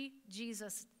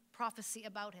pre-Jesus prophecy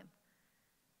about him,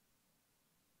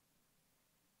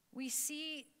 we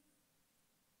see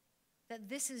that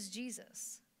this is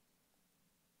Jesus.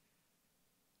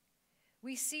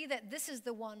 We see that this is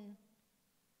the one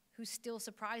who still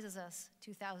surprises us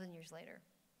 2,000 years later.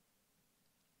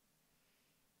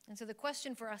 And so the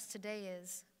question for us today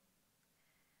is,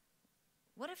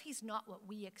 what if he's not what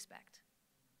we expect?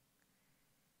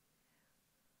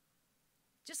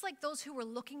 Just like those who were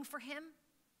looking for him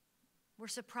were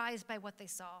surprised by what they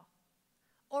saw,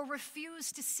 or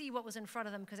refused to see what was in front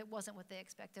of them because it wasn't what they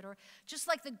expected. Or just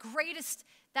like the greatest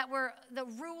that were the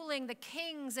ruling, the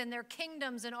kings and their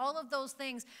kingdoms and all of those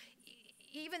things,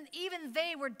 even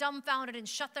they were dumbfounded and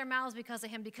shut their mouths because of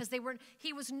him, because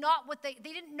he was not what they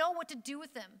didn't know what to do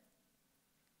with him.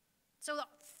 So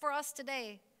for us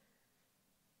today,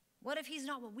 what if he's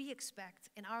not what we expect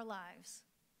in our lives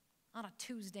on a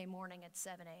Tuesday morning at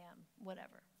 7 a.m.,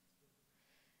 whatever?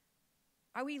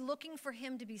 Are we looking for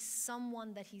him to be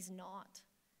someone that he's not?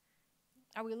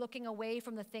 Are we looking away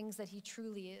from the things that he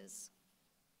truly is?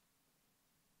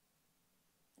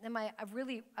 And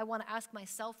I want to ask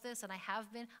myself this, and I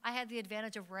have been. I had the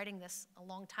advantage of writing this a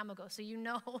long time ago, so you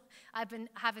know I've been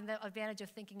having the advantage of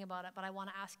thinking about it, but I want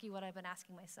to ask you what I've been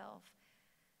asking myself.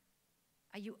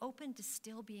 Are you open to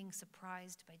still being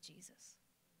surprised by Jesus?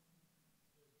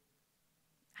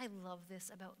 I love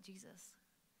this about Jesus.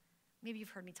 Maybe you've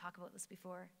heard me talk about this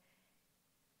before.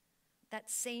 That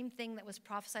same thing that was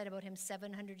prophesied about him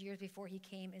 700 years before he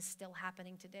came is still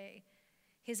happening today.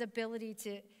 His ability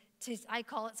to I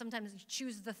call it sometimes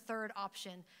choose the third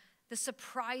option. The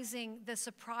surprise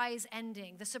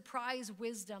ending, the surprise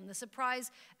wisdom, the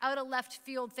surprise out of left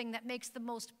field thing that makes the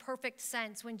most perfect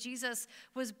sense. When Jesus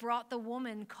was brought the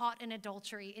woman caught in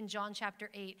adultery in John chapter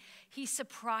 8, he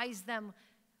surprised them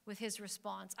with his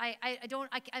response. I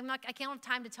can't have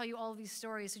time to tell you all of these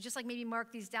stories, so just like maybe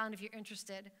mark these down if you're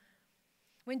interested.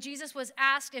 When Jesus was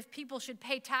asked if people should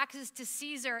pay taxes to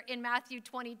Caesar in Matthew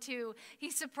 22, he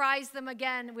surprised them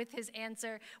again with his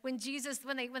answer. When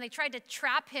they tried to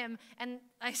trap him, and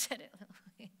I said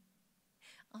it,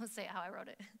 I'll say how I wrote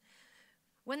it.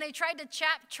 When they tried to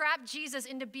trap Jesus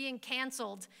into being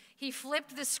canceled, he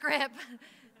flipped the script.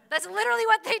 That's literally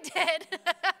what they did.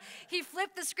 He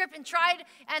flipped the script and tried,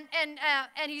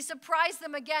 and he surprised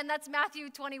them again. That's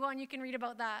Matthew 21. You can read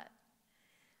about that.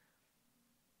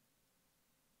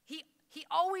 He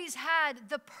always had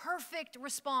the perfect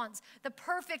response, the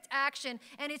perfect action,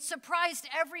 and it surprised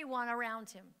everyone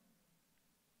around him.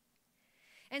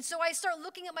 And so I start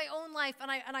looking at my own life, and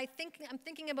I'm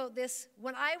thinking about this.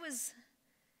 When I was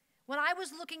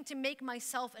looking to make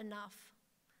myself enough,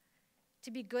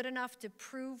 to be good enough to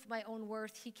prove my own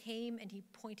worth, he came and he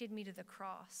pointed me to the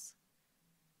cross.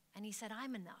 And he said,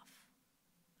 I'm enough.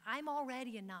 I'm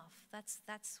already enough.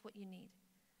 That's what you need.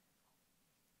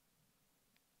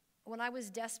 When I was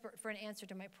desperate for an answer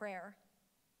to my prayer,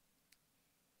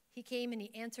 he came and he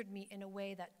answered me in a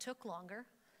way that took longer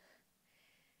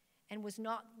and was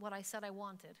not what I said I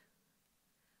wanted,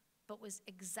 but was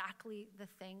exactly the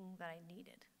thing that I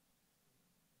needed.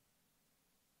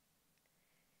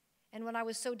 And when I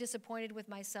was so disappointed with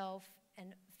myself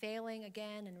and failing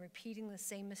again and repeating the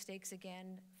same mistakes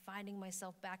again, finding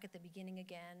myself back at the beginning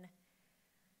again,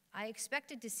 I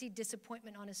expected to see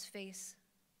disappointment on his face.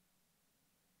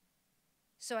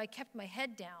 So I kept my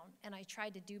head down and I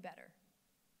tried to do better.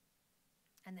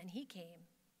 And then he came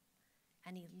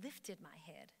and he lifted my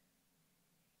head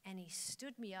and he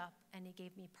stood me up and he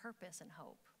gave me purpose and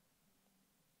hope.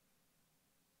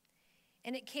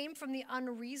 And it came from the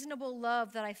unreasonable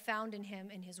love that I found in him,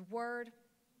 in his word,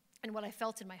 and what I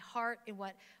felt in my heart, and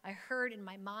what I heard in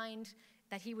my mind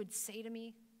that he would say to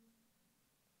me.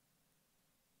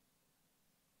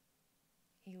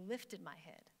 He lifted my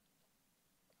head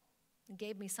and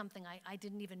gave me something I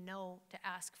didn't even know to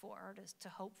ask for or to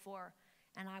hope for,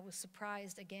 and I was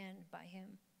surprised again by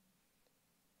him.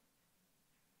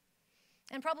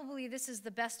 And probably this is the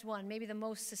best one, maybe the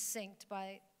most succinct,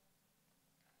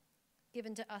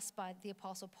 given to us by the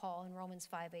Apostle Paul in Romans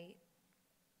 5:8.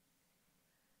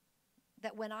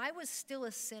 That when I was still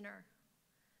a sinner,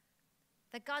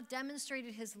 that God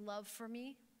demonstrated his love for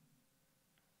me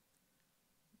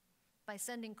by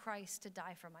sending Christ to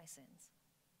die for my sins.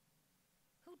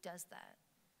 Who does that?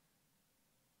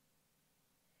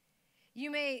 You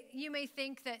may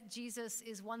think that Jesus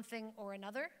is one thing or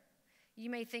another. You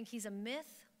may think he's a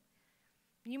myth.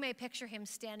 You may picture him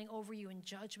standing over you in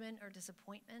judgment or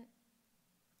disappointment.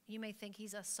 You may think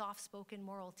he's a soft-spoken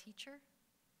moral teacher.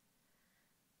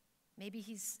 Maybe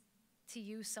he's, to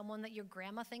you, someone that your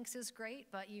grandma thinks is great,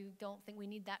 but you don't think we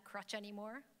need that crutch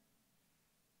anymore.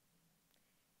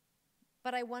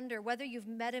 But I wonder, whether you've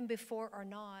met him before or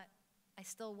not, I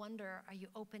still wonder, are you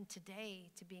open today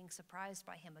to being surprised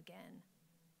by him again?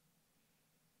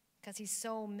 Because he's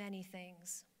so many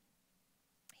things.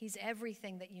 He's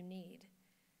everything that you need.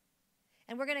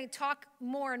 And we're going to talk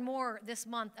more and more this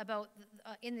month about,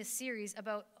 in this series,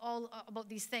 about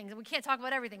these things. And we can't talk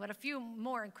about everything, but a few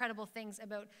more incredible things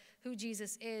about who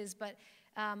Jesus is. But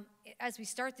as we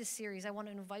start this series, I want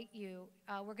to invite you.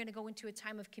 We're going to go into a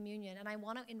time of communion, and I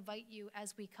want to invite you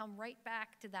as we come right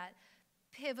back to that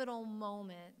pivotal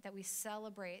moment that we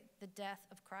celebrate the death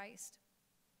of Christ.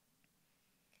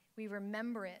 We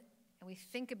remember it, and we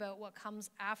think about what comes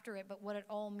after it, but what it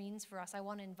all means for us. I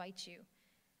want to invite you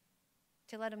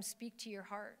to let him speak to your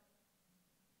heart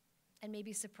and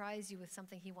maybe surprise you with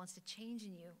something he wants to change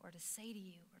in you or to say to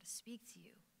you or to speak to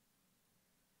you.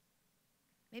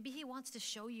 Maybe he wants to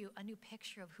show you a new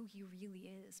picture of who he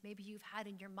really is. Maybe you've had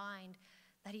in your mind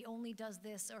that he only does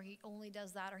this or he only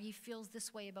does that, or he feels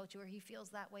this way about you or he feels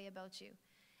that way about you.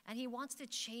 And he wants to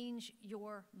change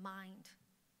your mind.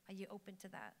 Are you open to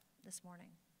that this morning?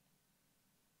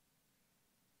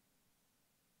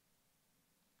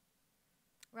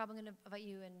 Rob, I'm going to invite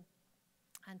you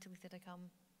and Talitha to come.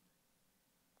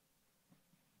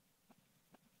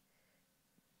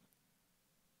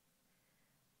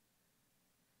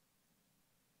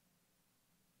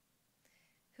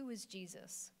 Who is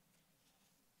Jesus?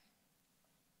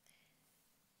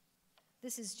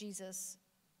 This is Jesus,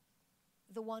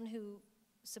 the one who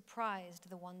surprised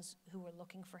the ones who were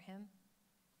looking for him.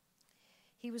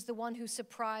 He was the one who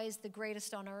surprised the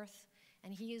greatest on earth,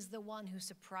 and he is the one who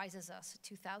surprises us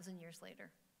 2,000 years later.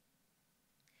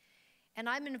 And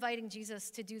I'm inviting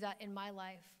Jesus to do that in my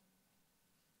life.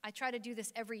 I try to do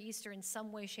this every Easter in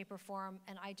some way, shape, or form,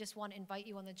 and I just want to invite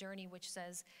you on the journey which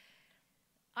says,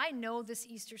 I know this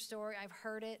Easter story, I've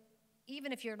heard it.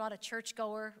 Even if you're not a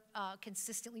churchgoer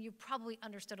consistently, you've probably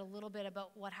understood a little bit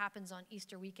about what happens on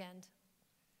Easter weekend.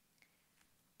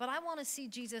 But I want to see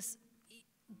Jesus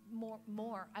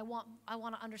more. I want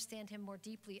to understand him more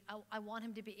deeply. I want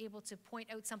him to be able to point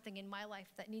out something in my life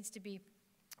that needs to be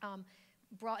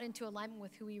brought into alignment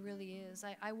with who he really is.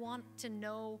 I want to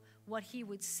know what he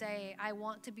would say. I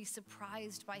want to be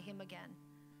surprised by him again.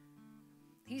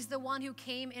 He's the one who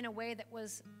came in a way that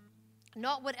was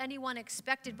not what anyone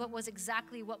expected, but was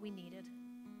exactly what we needed.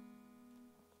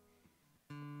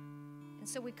 And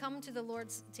so we come to the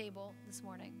Lord's table this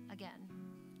morning again,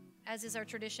 as is our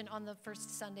tradition on the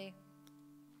first Sunday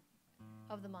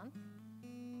of the month.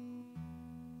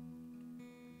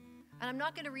 And I'm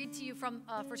not going to read to you from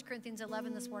 1 Corinthians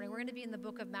 11 this morning. We're going to be in the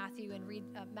book of Matthew and read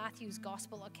Matthew's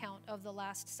gospel account of the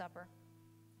Last Supper.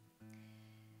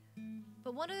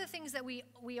 But one of the things that we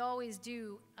always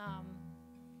do,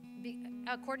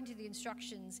 according to the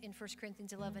instructions in 1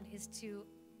 Corinthians 11, is to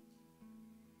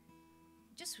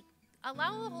just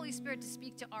allow the Holy Spirit to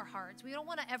speak to our hearts. We don't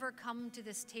want to ever come to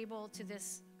this table, to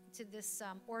this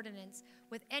ordinance,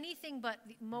 with anything but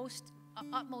the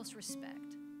utmost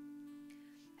respect.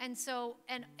 And so,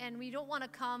 and we don't want to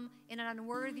come in an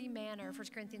unworthy manner, 1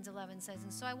 Corinthians 11 says.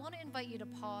 And so I want to invite you to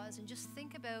pause and just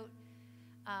think about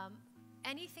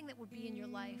anything that would be in your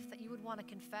life that you would want to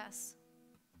confess.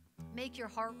 Make your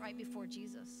heart right before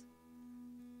Jesus.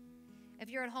 If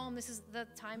you're at home, this is the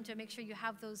time to make sure you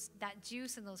have that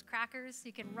juice and those crackers.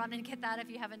 You can run and get that if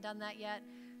you haven't done that yet.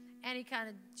 Any kind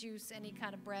of juice, any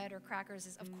kind of bread or crackers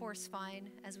is, of course,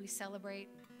 fine as we celebrate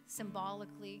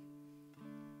symbolically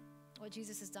what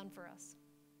Jesus has done for us.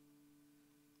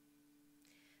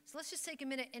 So let's just take a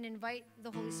minute and invite the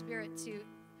Holy Spirit to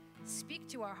speak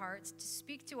to our hearts, to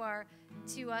speak to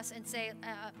us and say,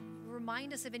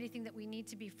 remind us of anything that we need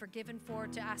to be forgiven for,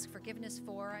 to ask forgiveness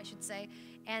for, I should say,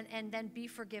 and then be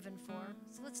forgiven for.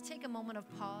 So let's take a moment of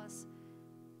pause.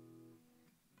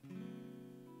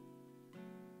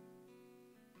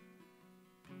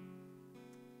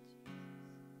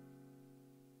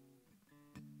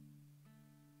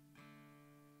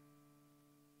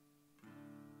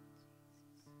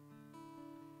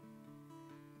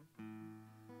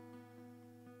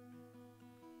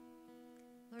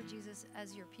 Lord Jesus,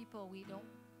 as your people, we don't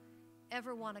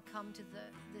ever want to come to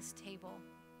this table,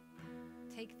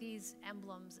 take these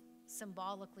emblems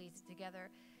symbolically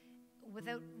together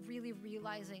without really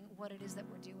realizing what it is that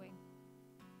we're doing,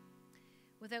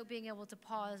 without being able to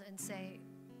pause and say,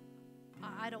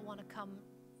 I don't want to come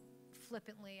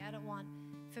flippantly. I don't want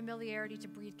familiarity to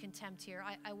breed contempt here.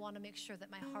 I want to make sure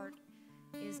that my heart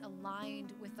is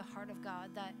aligned with the heart of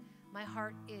God, that my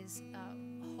heart is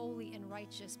holy and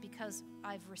righteous because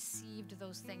I've received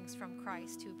those things from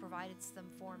Christ who provided them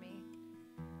for me.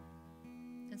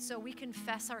 And so we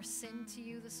confess our sin to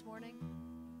you this morning.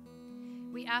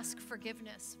 We ask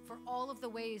forgiveness for all of the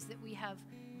ways that we have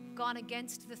gone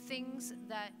against the things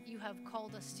that you have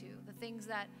called us to, the things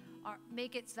that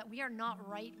make it so that we are not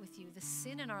right with you, the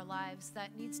sin in our lives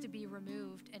that needs to be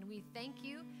removed. And we thank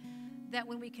you that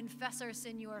when we confess our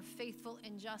sin, you are faithful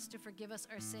and just to forgive us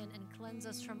our sin and cleanse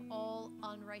us from all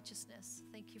unrighteousness.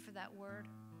 Thank you for that word.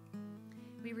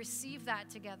 We receive that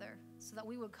together so that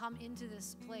we would come into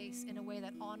this place in a way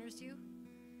that honors you,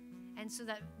 and so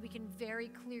that we can very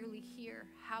clearly hear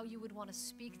how you would want to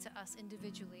speak to us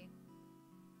individually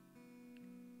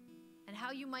and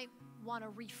how you might want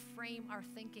to reframe our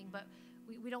thinking. But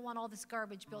we don't want all this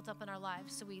garbage built up in our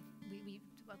lives, so we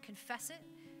confess it.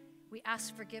 We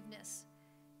ask forgiveness,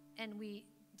 and we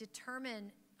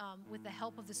determine with the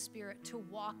help of the Spirit to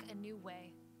walk a new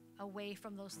way away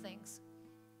from those things.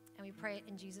 And we pray it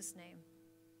in Jesus' name.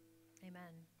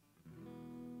 Amen.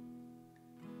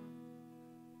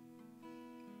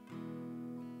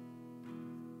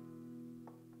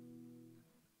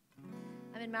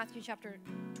 I'm in Matthew chapter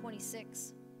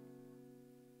 26.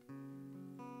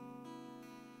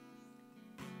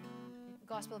 The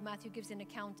Gospel of Matthew gives an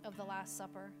account of the Last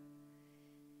Supper.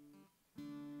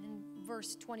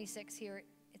 Verse 26 here,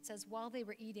 it says, while they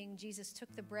were eating, Jesus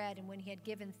took the bread, and when he had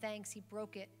given thanks, he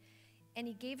broke it, and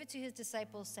he gave it to his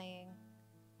disciples, saying,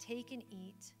 take and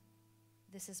eat,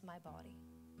 this is my body.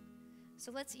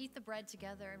 So let's eat the bread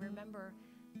together and remember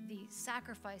the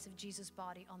sacrifice of Jesus'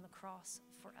 body on the cross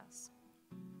for us.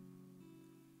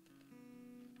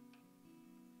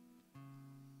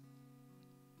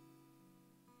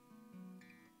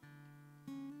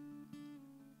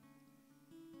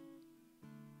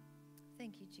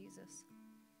 Thank you, Jesus.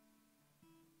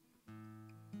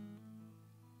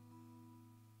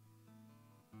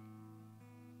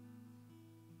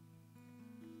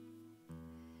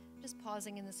 Just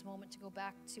pausing in this moment to go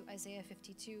back to Isaiah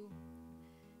 52,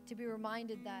 to be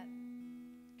reminded that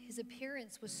his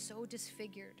appearance was so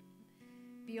disfigured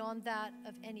beyond that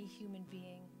of any human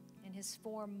being, and his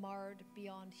form marred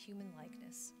beyond human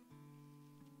likeness.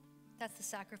 That's the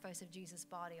sacrifice of Jesus'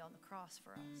 body on the cross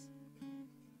for us.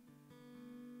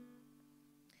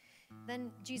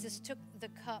 Then Jesus took the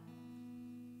cup.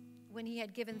 When he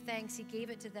had given thanks, he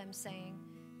gave it to them, saying,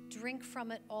 "Drink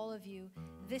from it, all of you.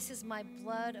 This is my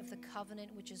blood of the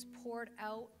covenant, which is poured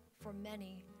out for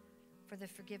many for the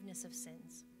forgiveness of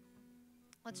sins."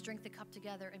 Let's drink the cup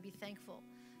together and be thankful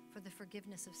for the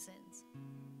forgiveness of sins.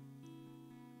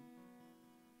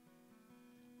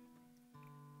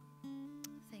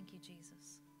 Thank you,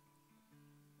 Jesus.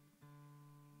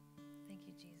 Thank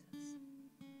you, Jesus.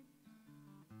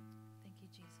 Thank you,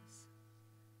 Jesus.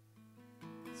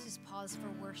 Let's just pause for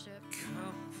worship.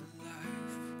 Come for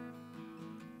life.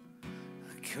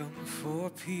 I come for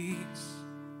peace.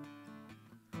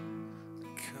 I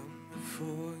come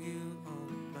before you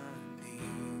on my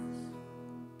knees.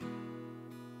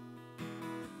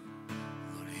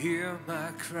 Lord, hear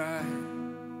my cry.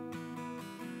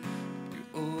 You're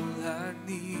all I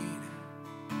need.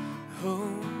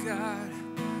 Oh God,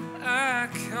 I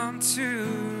come to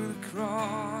the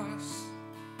cross.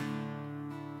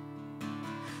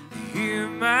 Here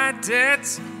my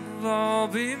debts have all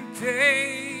been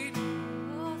paid.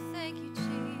 Oh, thank you,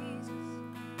 Jesus.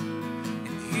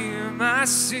 And here my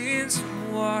sins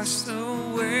are washed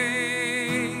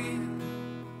away.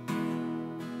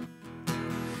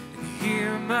 And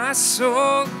here my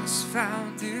soul has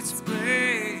found its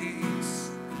place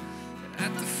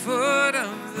at the foot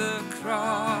of the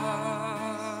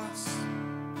cross.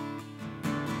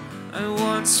 I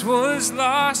once was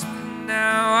lost, but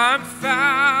now I'm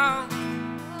found.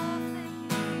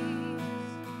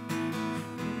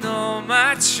 And all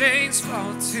my chains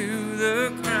fall to the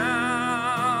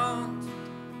ground.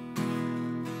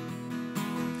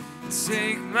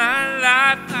 Take my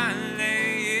life, I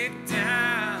lay it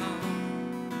down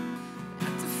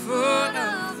at the foot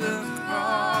of the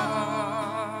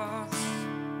cross.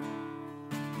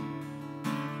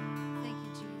 Thank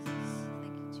you, Jesus.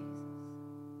 Thank you, Jesus.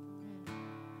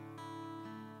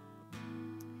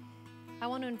 I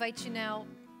want to invite you now,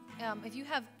 if you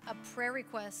have a prayer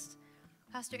request,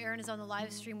 Pastor Aaron is on the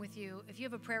live stream with you. If you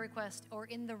have a prayer request or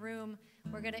in the room,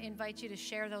 we're going to invite you to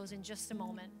share those in just a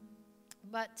moment.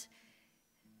 But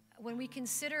when we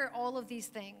consider all of these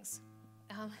things,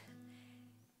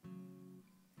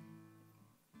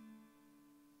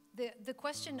 the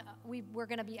question we're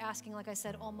going to be asking, like I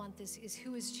said, all month is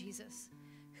who is Jesus?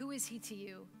 Who is he to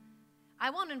you? I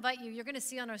want to invite you. You're going to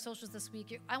see on our socials this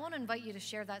week. I want to invite you to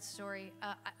share that story.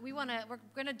 We're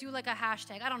going to do like a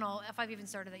hashtag. I don't know if I've even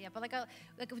started that yet, but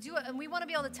and we want to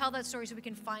be able to tell that story so we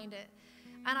can find it.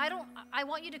 And I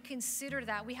want you to consider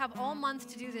that. We have all month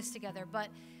to do this together,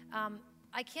 but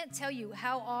I can't tell you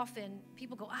how often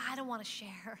people go, I don't want to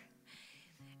share.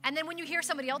 And then when you hear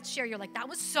somebody else share, you're like, that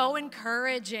was so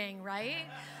encouraging, right?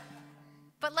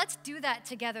 But let's do that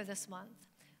together this month.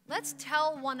 Let's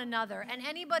tell one another, and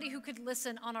anybody who could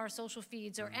listen on our social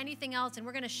feeds or anything else, and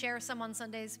we're going to share some on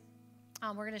Sundays.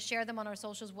 We're going to share them on our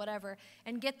socials, whatever,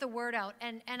 and get the word out.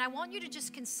 And I want you to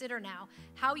just consider now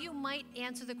how you might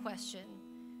answer the question,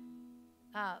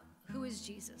 who is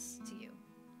Jesus to you?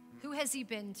 Who has he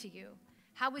been to you?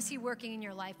 How is he working in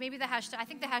your life? Maybe the hashtag, I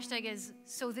think the hashtag is,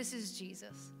 so this is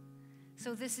Jesus.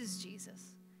 So this is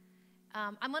Jesus.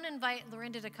 I'm going to invite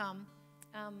Lorinda to come.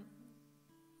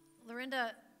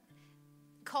 Lorinda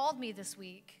called me this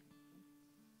week.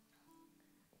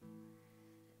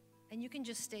 And you can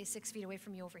just stay 6 feet away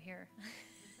from me over here.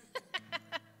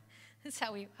 That's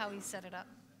how we set it up.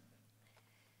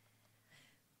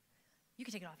 You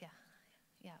can take it off, yeah.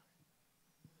 Yeah.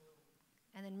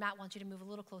 And then Matt wants you to move a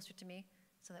little closer to me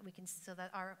so that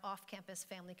our off-campus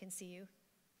family can see you.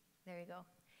 There you go.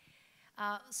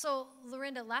 So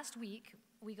Lorinda, last week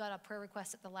we got a prayer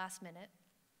request at the last minute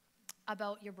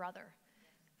about your brother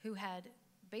who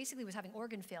basically was having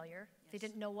organ failure. Yes. They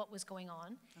didn't know what was going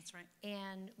on. That's right.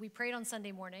 And we prayed on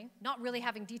Sunday morning, not really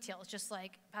having details, just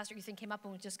like Pastor Ethan came up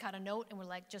and we just got a note and we're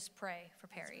like, just pray for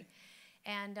Perry.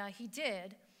 Right. And he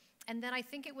did. And then I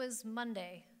think it was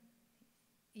Monday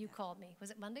you called me.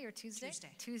 Was it Monday or Tuesday?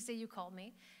 Tuesday. Tuesday you called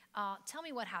me. Tell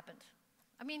me what happened.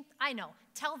 I mean, I know.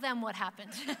 Tell them what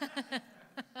happened.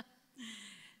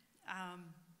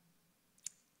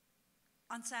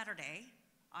 On Saturday,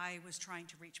 I was trying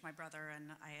to reach my brother,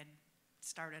 and I had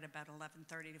started about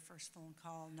 11:30, the first phone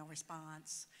call, no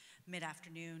response.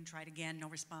 Mid-afternoon, tried again, no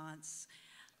response.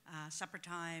 Supper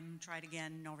time, tried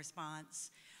again, no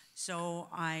response. So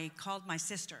I called my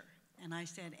sister, and I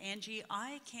said, Angie,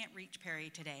 I can't reach Perry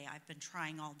today. I've been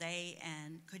trying all day,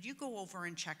 and could you go over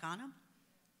and check on him?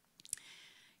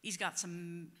 He's got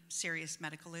some serious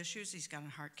medical issues. He's got a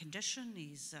heart condition.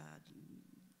 He's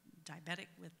diabetic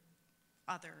with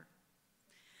other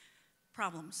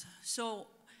problems. So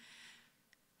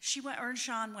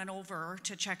Sean went over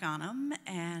to check on him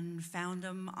and found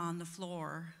him on the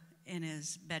floor in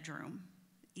his bedroom.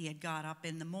 He had got up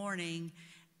in the morning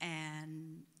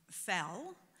and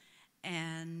fell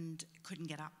and couldn't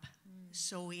get up.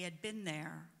 So he had been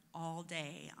there all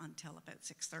day until about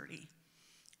 6:30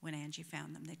 when Angie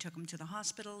found them. They took him to the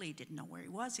hospital. He didn't know where he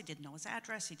was. He didn't know his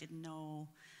address. He didn't know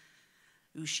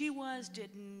who she was.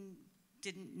 Didn't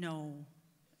know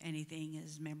anything.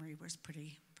 His memory was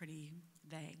pretty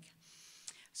vague.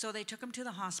 So they took him to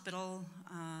the hospital.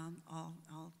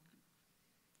 I'll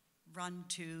run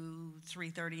to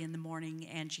 3:30 in the morning.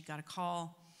 Angie got a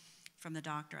call from the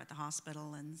doctor at the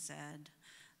hospital and said,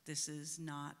 this is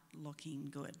not looking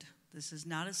good. This is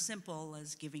not as simple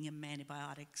as giving him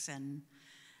antibiotics and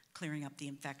clearing up the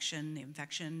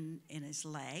infection in his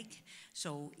leg.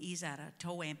 So he's at a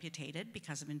toe amputated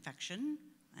because of infection,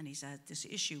 and he's had this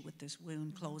issue with this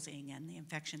wound closing, and the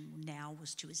infection now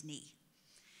was to his knee.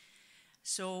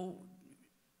 So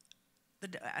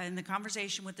in the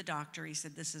conversation with the doctor, he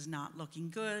said, this is not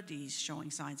looking good. He's showing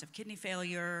signs of kidney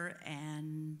failure,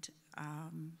 and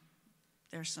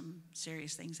there's some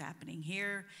serious things happening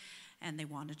here. And they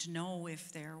wanted to know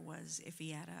if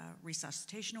he had a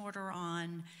resuscitation order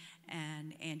on,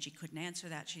 and Angie couldn't answer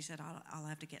that. She said, I'll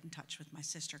have to get in touch with my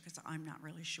sister because I'm not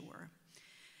really sure.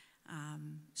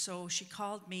 So she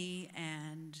called me,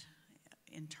 and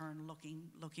in turn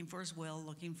looking for his will,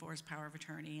 looking for his power of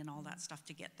attorney and all that stuff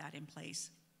to get that in place.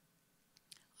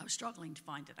 I was struggling to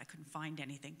find it. I couldn't find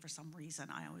anything for some reason.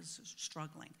 I was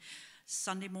struggling.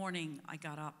 Sunday morning, I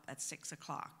got up at 6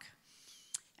 o'clock,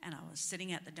 and I was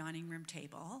sitting at the dining room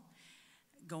table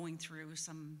going through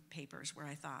some papers where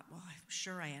I thought, well, I'm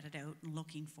sure I had it out and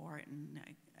looking for it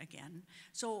again.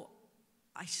 So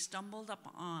I stumbled up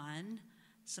on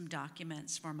some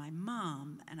documents for my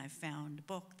mom, and I found a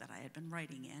book that I had been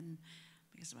writing in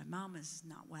because my mom is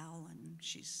not well, and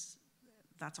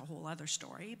that's a whole other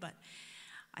story. But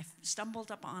I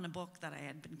stumbled up on a book that I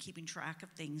had been keeping track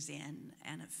of things in,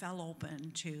 and it fell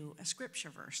open to a scripture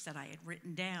verse that I had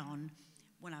written down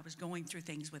when I was going through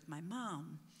things with my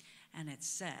mom. And it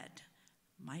said,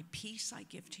 my peace I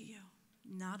give to you,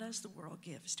 not as the world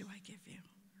gives do I give you.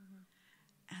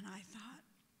 And I thought,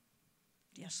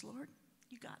 yes, Lord,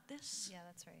 you got this. Yeah,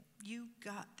 that's right. You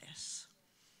got this.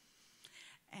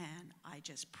 And I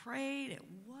just prayed. It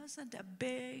wasn't a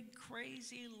big,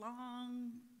 crazy,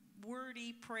 long,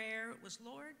 wordy prayer. It was,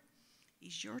 Lord,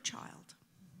 he's your child.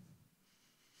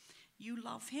 You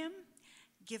love him.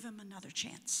 Give him another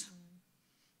chance.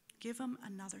 Give him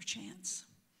another chance.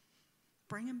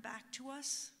 Bring him back to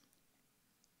us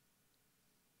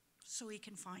so he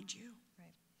can find you.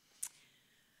 Right.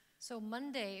 So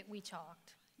Monday we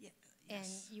talked. Yes. And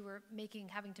you were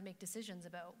having to make decisions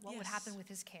about what would happen with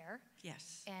his care.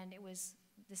 Yes. And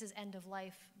this is end of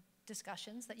life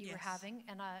discussions that you were having,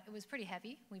 and it was pretty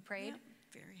heavy. We prayed.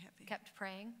 Very heavy. Kept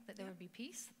praying that there would be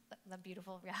peace. That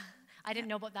beautiful. Yeah. I didn't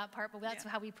know about that part, but that's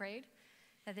how we prayed,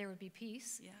 that there would be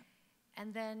peace. Yeah.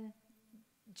 And then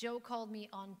Joe called me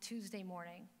on Tuesday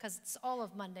morning, because it's all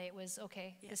of Monday. It was,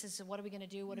 okay, this is what are we going to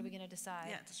do? What are we going to decide?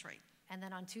 Yeah, that's right. And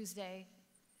then on Tuesday,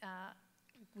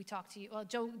 we talked to you. Well,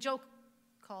 Joe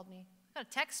called me. I got a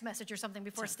text message or something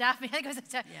before staff meeting. I think it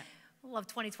was a love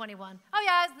 2021. Oh,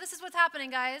 yeah, this is what's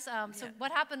happening, guys. So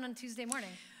what happened on Tuesday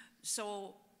morning?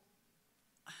 So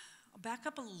I'll back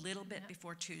up a little bit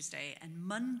before Tuesday. And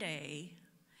Monday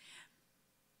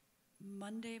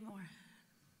morning.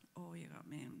 Oh, you got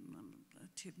me.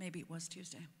 Maybe it was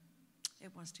Tuesday.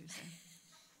 It was Tuesday.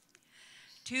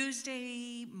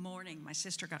 Tuesday morning, my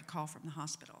sister got a call from the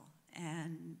hospital,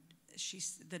 and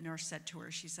the nurse said to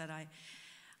her, she said,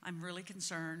 I'm really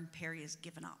concerned Perry has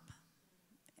given up.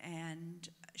 And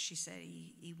she said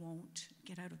he won't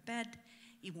get out of bed.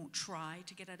 He won't try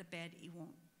to get out of bed. He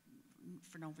won't,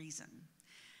 for no reason.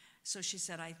 So she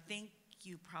said, I think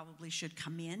you probably should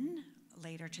come in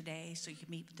later today so you can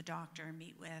meet with the doctor and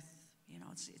meet with,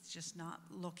 it's just not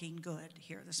looking good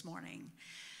here this morning.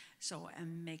 So,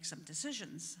 and make some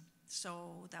decisions.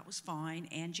 So that was fine.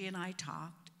 Angie and I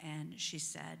talked, and she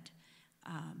said,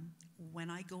 when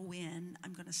I go in,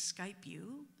 I'm going to Skype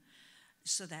you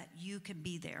so that you can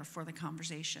be there for the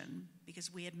conversation,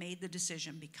 because we had made the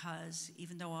decision, because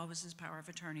even though I was his power of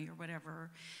attorney or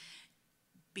whatever,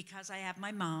 because I have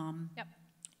my mom, Yep.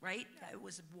 right? It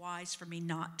was wise for me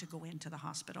not to go into the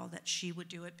hospital, that she would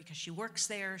do it because she works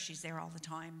there, she's there all the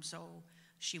time, so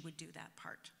she would do that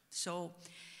part. So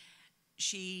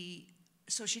she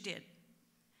did.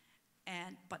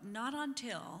 But not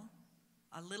until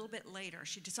a little bit later,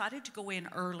 she decided to go in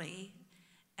early,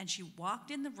 and she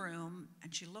walked in the room,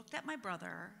 and she looked at my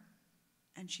brother,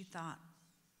 and she thought,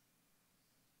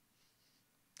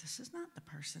 this is not the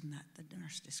person that the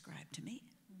nurse described to me.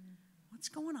 What's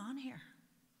going on here?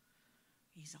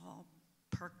 He's all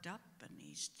perked up, and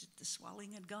the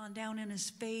swelling had gone down in his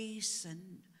face,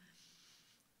 and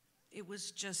it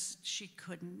was just, she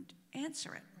couldn't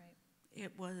answer it. Right.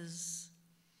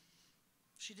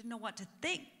 She didn't know what to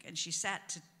think, and she sat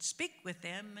to speak with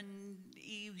him, and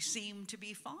he seemed to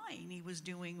be fine. He was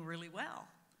doing really well.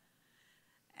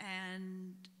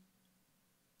 And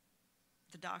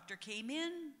the doctor came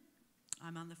in.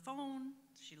 I'm on the phone.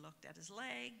 She looked at his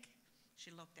leg.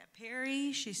 She looked at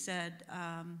Perry. She said,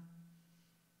 I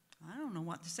don't know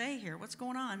what to say here. What's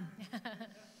going on?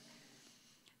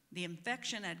 The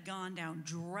infection had gone down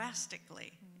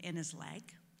drastically in his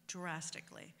leg,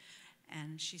 drastically.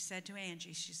 And she said to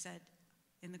Angie, she said,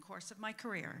 in the course of my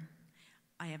career,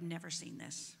 I have never seen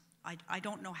this. I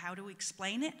don't know how to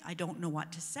explain it. I don't know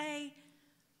what to say.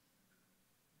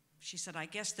 She said, I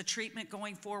guess the treatment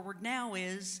going forward now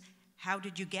is, how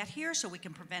did you get here so we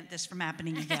can prevent this from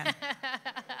happening again?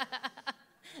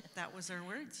 That was her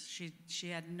words. She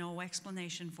had no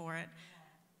explanation for it,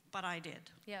 but I did.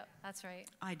 Yeah, that's right.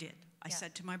 I did. I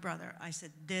said to my brother, I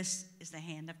said, this is the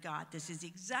hand of God. This is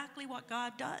exactly what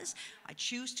God does. I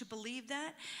choose to believe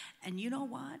that. And you know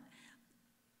what?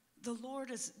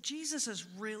 Jesus has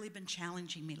really been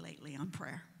challenging me lately on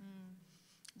prayer.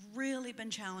 Really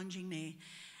been challenging me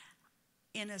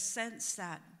in a sense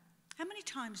that, how many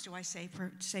times do I say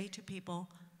to people,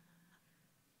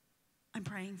 I'm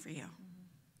praying for you?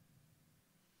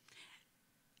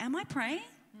 Am I praying?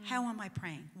 How am I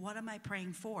praying? What am I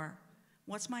praying for?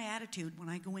 What's my attitude when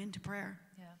I go into prayer?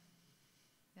 Yeah.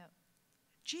 Yep.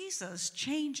 Jesus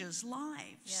changes lives.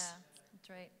 Yeah, that's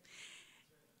right.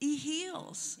 He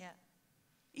heals. Yeah.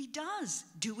 He does.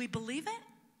 Do we believe it?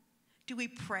 Do we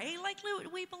pray like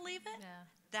we believe it? Yeah.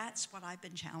 That's what I've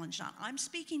been challenged on. I'm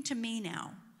speaking to me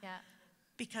now. Yeah.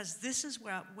 Because this is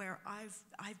where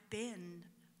I've been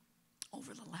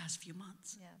over the last few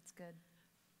months. Yeah, it's good.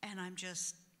 And I'm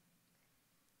just,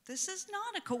 this is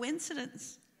not a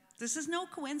coincidence. This is no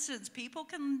coincidence. People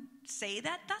can say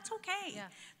that. That's okay. Yeah.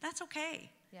 That's okay.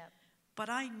 Yeah. But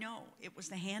I know it was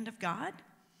the hand of God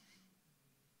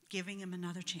giving him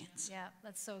another chance. Yeah,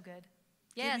 that's so good.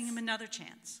 Yes. Giving him another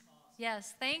chance.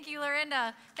 Yes. Thank you,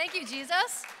 Lorinda. Thank you,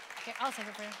 Jesus. Okay, I'll take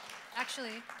it for you.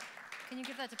 Actually, can you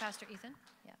give that to Pastor Ethan?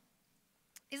 Yeah.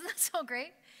 Isn't that so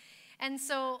great? And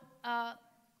so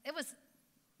it was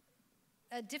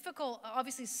a difficult,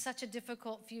 obviously such a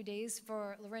difficult few days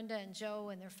for Lorinda and Joe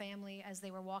and their family as they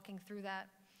were walking through that.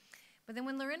 But then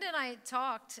when Lorinda and I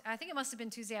talked, I think it must have been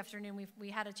Tuesday afternoon, we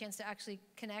had a chance to actually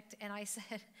connect, and I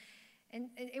said, and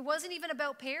it wasn't even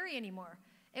about Perry anymore.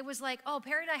 It was like, oh,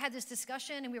 Perry and I had this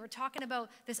discussion, and we were talking about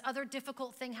this other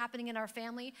difficult thing happening in our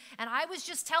family, and I was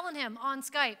just telling him on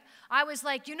Skype, I was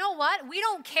like, you know what? We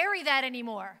don't carry that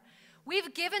anymore.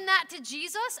 We've given that to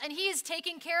Jesus, and he is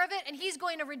taking care of it, and he's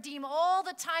going to redeem all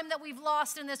the time that we've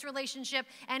lost in this relationship,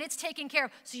 and it's taken care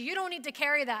of, so you don't need to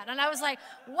carry that. And I was like,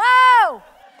 whoa!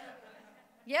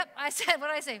 Yep, I said, what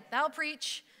did I say? Thou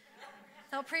preach,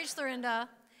 Lorinda.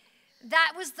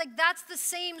 That's the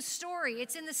same story.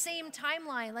 It's in the same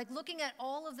timeline, like looking at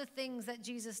all of the things that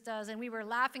Jesus does, and we were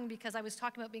laughing because I was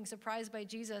talking about being surprised by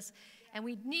Jesus, and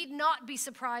we need not be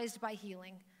surprised by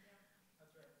healing.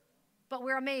 But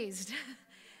we're amazed.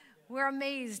 We're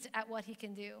amazed at what he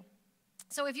can do.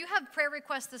 So if you have prayer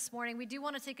requests this morning, we do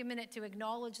want to take a minute to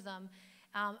acknowledge them.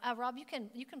 Rob, you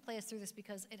can play us through this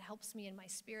because it helps me in my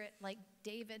spirit, like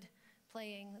David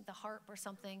playing the harp or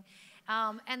something.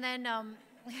 And then,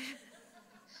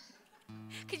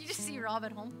 could you just see Rob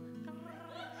at home?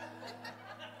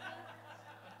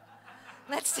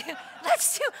 Let's do,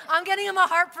 I'm getting him a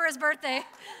harp for his birthday.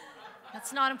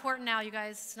 That's not important now, you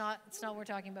guys. It's not what we're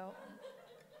talking about.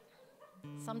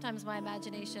 Sometimes my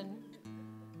imagination.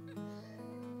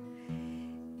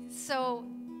 So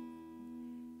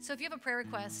if you have a prayer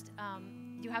request,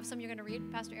 do you have some you're going to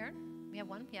read, Pastor Aaron? We have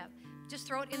one? Yeah. Just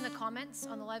throw it in the comments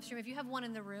on the live stream. If you have one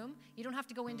in the room, you don't have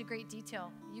to go into great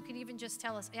detail. You can even just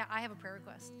tell us, yeah, I have a prayer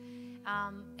request.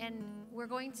 And we're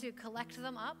going to collect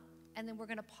them up, and then we're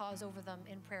going to pause over them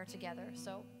in prayer together.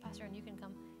 So, Pastor Aaron, you can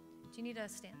come. Do you need a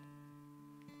stand?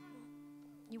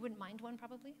 You wouldn't mind one,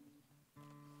 probably?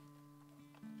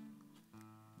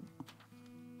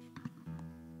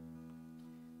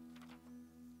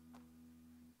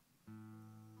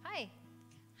 Hi.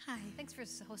 Hi. Thanks for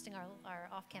hosting our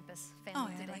off-campus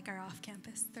family today. I like our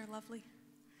off-campus. They're lovely.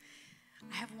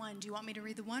 I have one. Do you want me to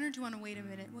read the one, or do you want to wait a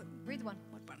minute? Read the one.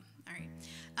 What one? All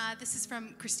right. This is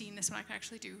from Christine. This one I can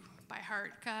actually do by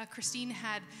heart. Christine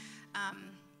had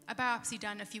a biopsy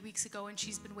done a few weeks ago, and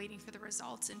she's been waiting for the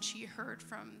results, and she heard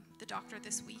from the doctor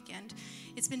this weekend.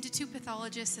 It's been to 2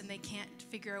 pathologists, and they can't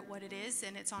figure out what it is,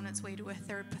 and it's on its way to a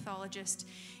 3rd pathologist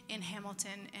in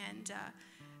Hamilton. And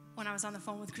when I was on the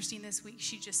phone with Christine this week,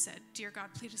 she just said, "Dear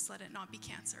God, please just let it not be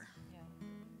cancer." Yeah.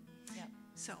 Yep.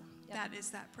 So Yep. that is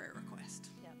that prayer request.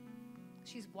 Yep.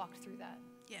 She's walked through that.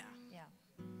 Yeah. Yeah.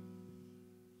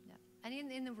 Yeah. Any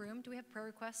in the room? Do we have prayer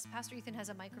requests? Pastor Ethan has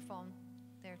a microphone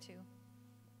there too.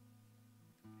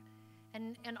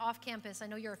 And off campus, I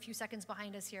know you're a few seconds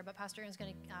behind us here, but Pastor Aaron's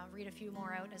going to read a few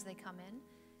more out as they come in.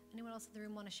 Anyone else in the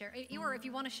room want to share? Or if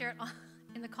you want to share it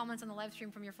in the comments on the live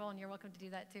stream from your phone, you're welcome to do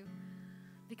that too.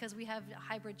 Because we have a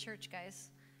hybrid church, guys.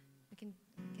 We can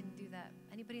do that.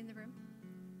 Anybody in the room?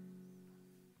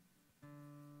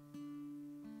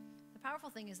 The powerful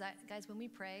thing is that, guys, when we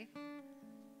pray,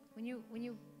 when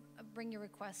you bring your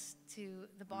requests to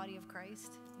the body of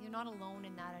Christ, you're not alone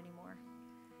in that anymore.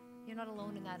 You're not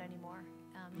alone in that anymore.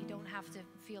 You don't have to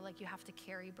feel like you have to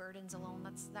carry burdens alone.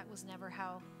 That was never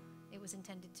how it was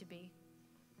intended to be.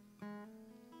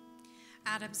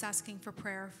 Adam's asking for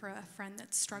prayer for a friend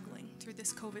that's struggling through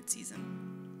this COVID season.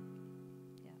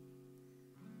 Yeah.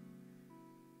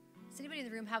 Does anybody in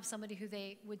the room have somebody who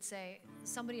they would say,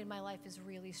 somebody in my life is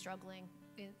really struggling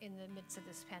in the midst of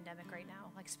this pandemic right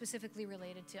now, like specifically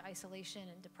related to isolation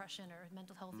and depression or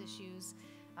mental health issues,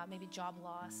 maybe job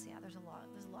loss? Yeah, there's a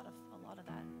lot of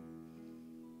that.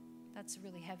 That's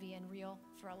really heavy and real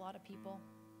for a lot of people.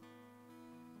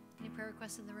 Any prayer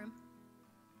requests in the room?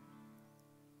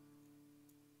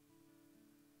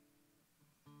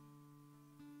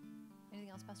 Anything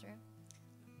else, Pastor Aaron?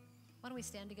 Why don't we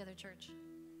stand together, church?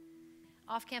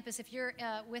 Off campus, if you're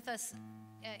with us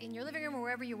in your living room or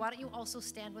wherever why don't you also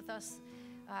stand with us?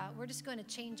 We're just going to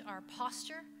change our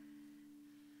posture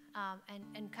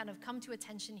and kind of come to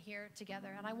attention here together.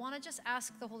 And I want to just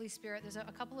ask the Holy Spirit, there's a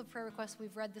couple of prayer requests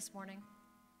we've read this morning.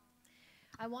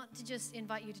 I want to just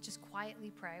invite you to just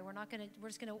quietly pray. We're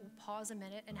just going to pause a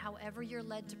minute, and however you're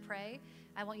led to pray,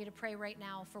 I want you to pray right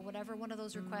now for whatever one of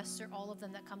those requests or all of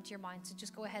them that come to your mind. So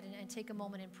just go ahead and take a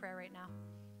moment in prayer right now.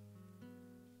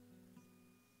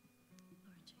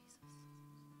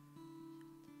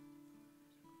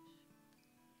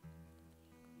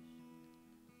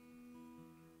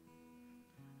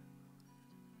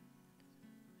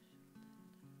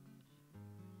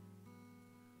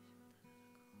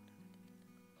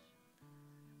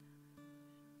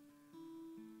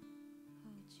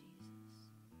 Lord Jesus.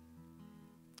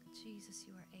 Jesus,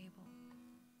 you are able.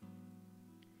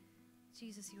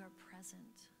 Jesus, you are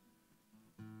present.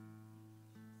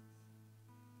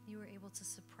 You are able to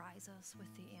surprise us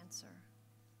with the answer.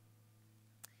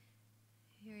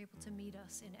 You're able to meet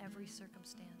us in every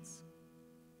circumstance.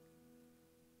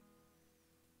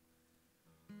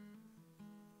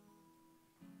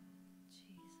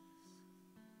 Jesus.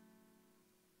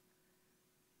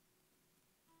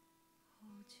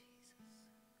 Oh, Jesus.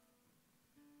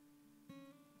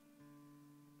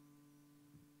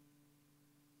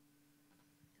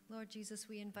 Lord Jesus,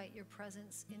 we invite your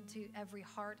presence into every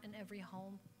heart and every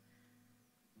home.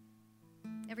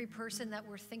 Every person that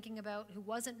we're thinking about who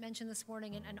wasn't mentioned this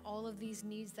morning, and all of these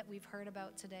needs that we've heard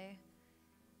about today.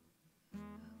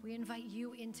 We invite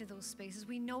you into those spaces.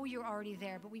 We know you're already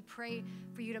there, but we pray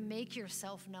for you to make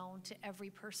yourself known to every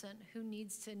person who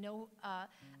needs to know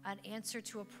an answer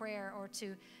to a prayer or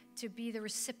to be the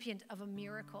recipient of a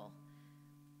miracle.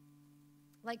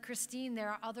 Like Christine, there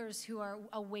are others who are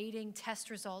awaiting test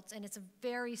results, and it's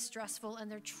very stressful, and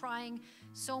they're trying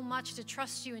so much to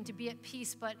trust you and to be at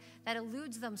peace, but that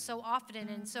eludes them so often.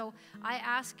 And so I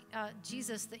ask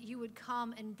Jesus that you would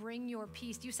come and bring your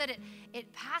peace. You said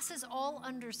it passes all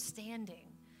understanding.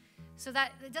 So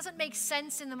that it doesn't make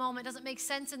sense in the moment, doesn't make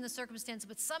sense in the circumstance,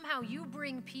 but somehow you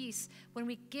bring peace when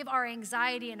we give our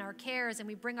anxiety and our cares and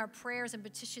we bring our prayers and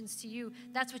petitions to you.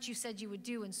 That's what you said you would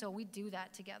do, and so we do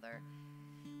that together.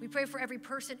 We pray for every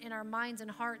person in our minds and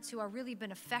hearts who are really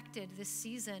been affected this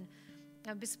season.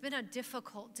 It's been a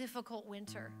difficult, difficult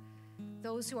winter.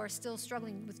 Those who are still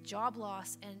struggling with job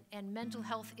loss and mental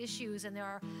health issues, and there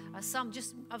are some,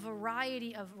 just a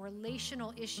variety of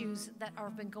relational issues that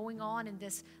have been going on in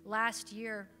this last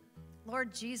year.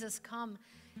 Lord Jesus, come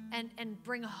and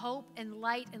bring hope and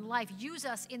light and life. Use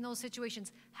us in those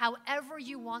situations however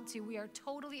you want to. We are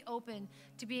totally open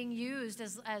to being used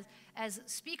as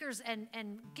speakers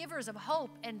and givers of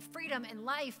hope and freedom and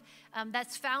life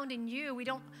that's found in you. We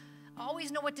don't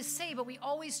always know what to say, but we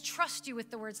always trust you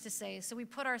with the words to say. So we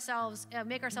put ourselves,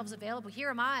 make ourselves available. Here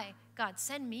am I, God,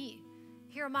 send me.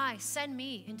 Here am I, send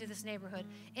me into this neighborhood,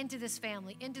 into this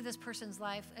family, into this person's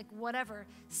life, like whatever.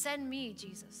 Send me,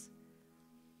 Jesus.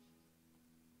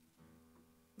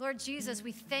 Lord Jesus,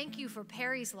 we thank you for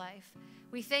Perry's life.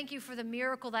 We thank you for the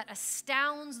miracle that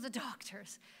astounds the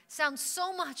doctors. Sounds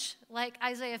so much like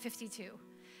Isaiah 52,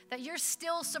 that you're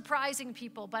still surprising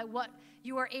people by what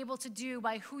you are able to do,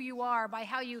 by who you are, by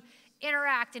how you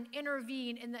interact and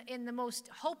intervene in the most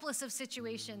hopeless of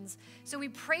situations. So we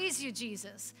praise you,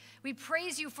 Jesus. We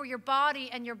praise you for your body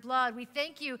and your blood. We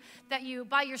thank you that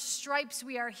by your stripes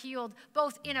we are healed,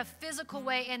 both in a physical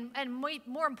way and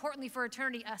more importantly for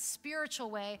eternity, a spiritual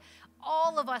way.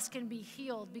 All of us can be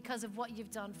healed because of what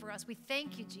you've done for us. We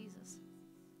thank you, Jesus.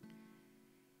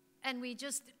 And we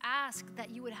just ask that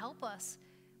you would help us.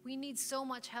 We need so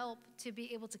much help to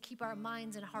be able to keep our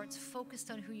minds and hearts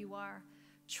focused on who you are,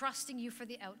 trusting you for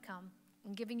the outcome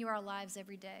and giving you our lives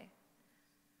every day.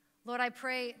 Lord, I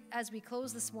pray as we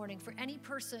close this morning for any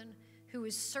person who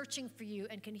is searching for you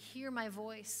and can hear my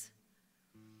voice.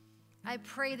 I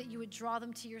pray that you would draw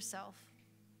them to yourself.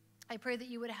 I pray that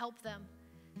you would help them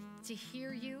to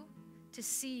hear you, to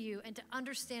see you, and to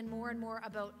understand more and more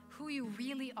about who you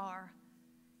really are.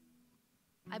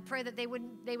 I pray that they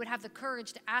would have the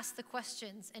courage to ask the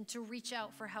questions and to reach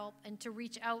out for help and to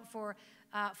reach out for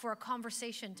a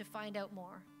conversation to find out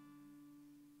more.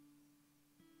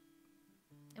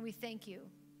 And we thank you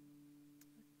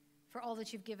for all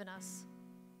that you've given us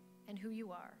and who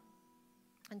you are.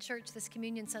 And church, this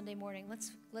Communion Sunday morning,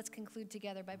 let's conclude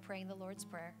together by praying the Lord's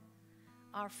Prayer.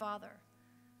 Our Father,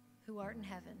 who art in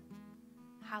heaven,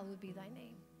 hallowed be thy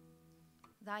name.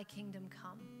 Thy kingdom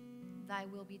come. Thy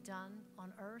will be done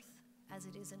on earth as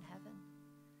it is in heaven.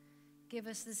 Give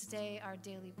us this day our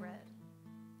daily bread,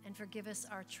 and forgive us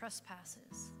our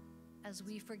trespasses, as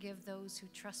we forgive those who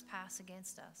trespass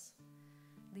against us.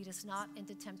 Lead us not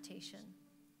into temptation,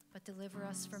 but deliver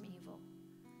us from evil.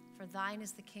 For thine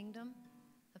is the kingdom,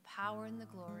 the power, and the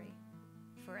glory,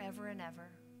 forever and ever.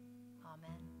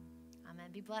 Amen. Amen.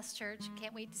 Be blessed, church.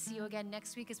 Can't wait to see you again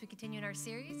next week as we continue in our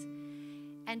series.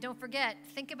 And don't forget,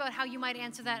 think about how you might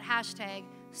answer that hashtag,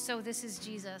 So This Is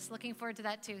Jesus. Looking forward to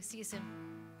that too. See you soon.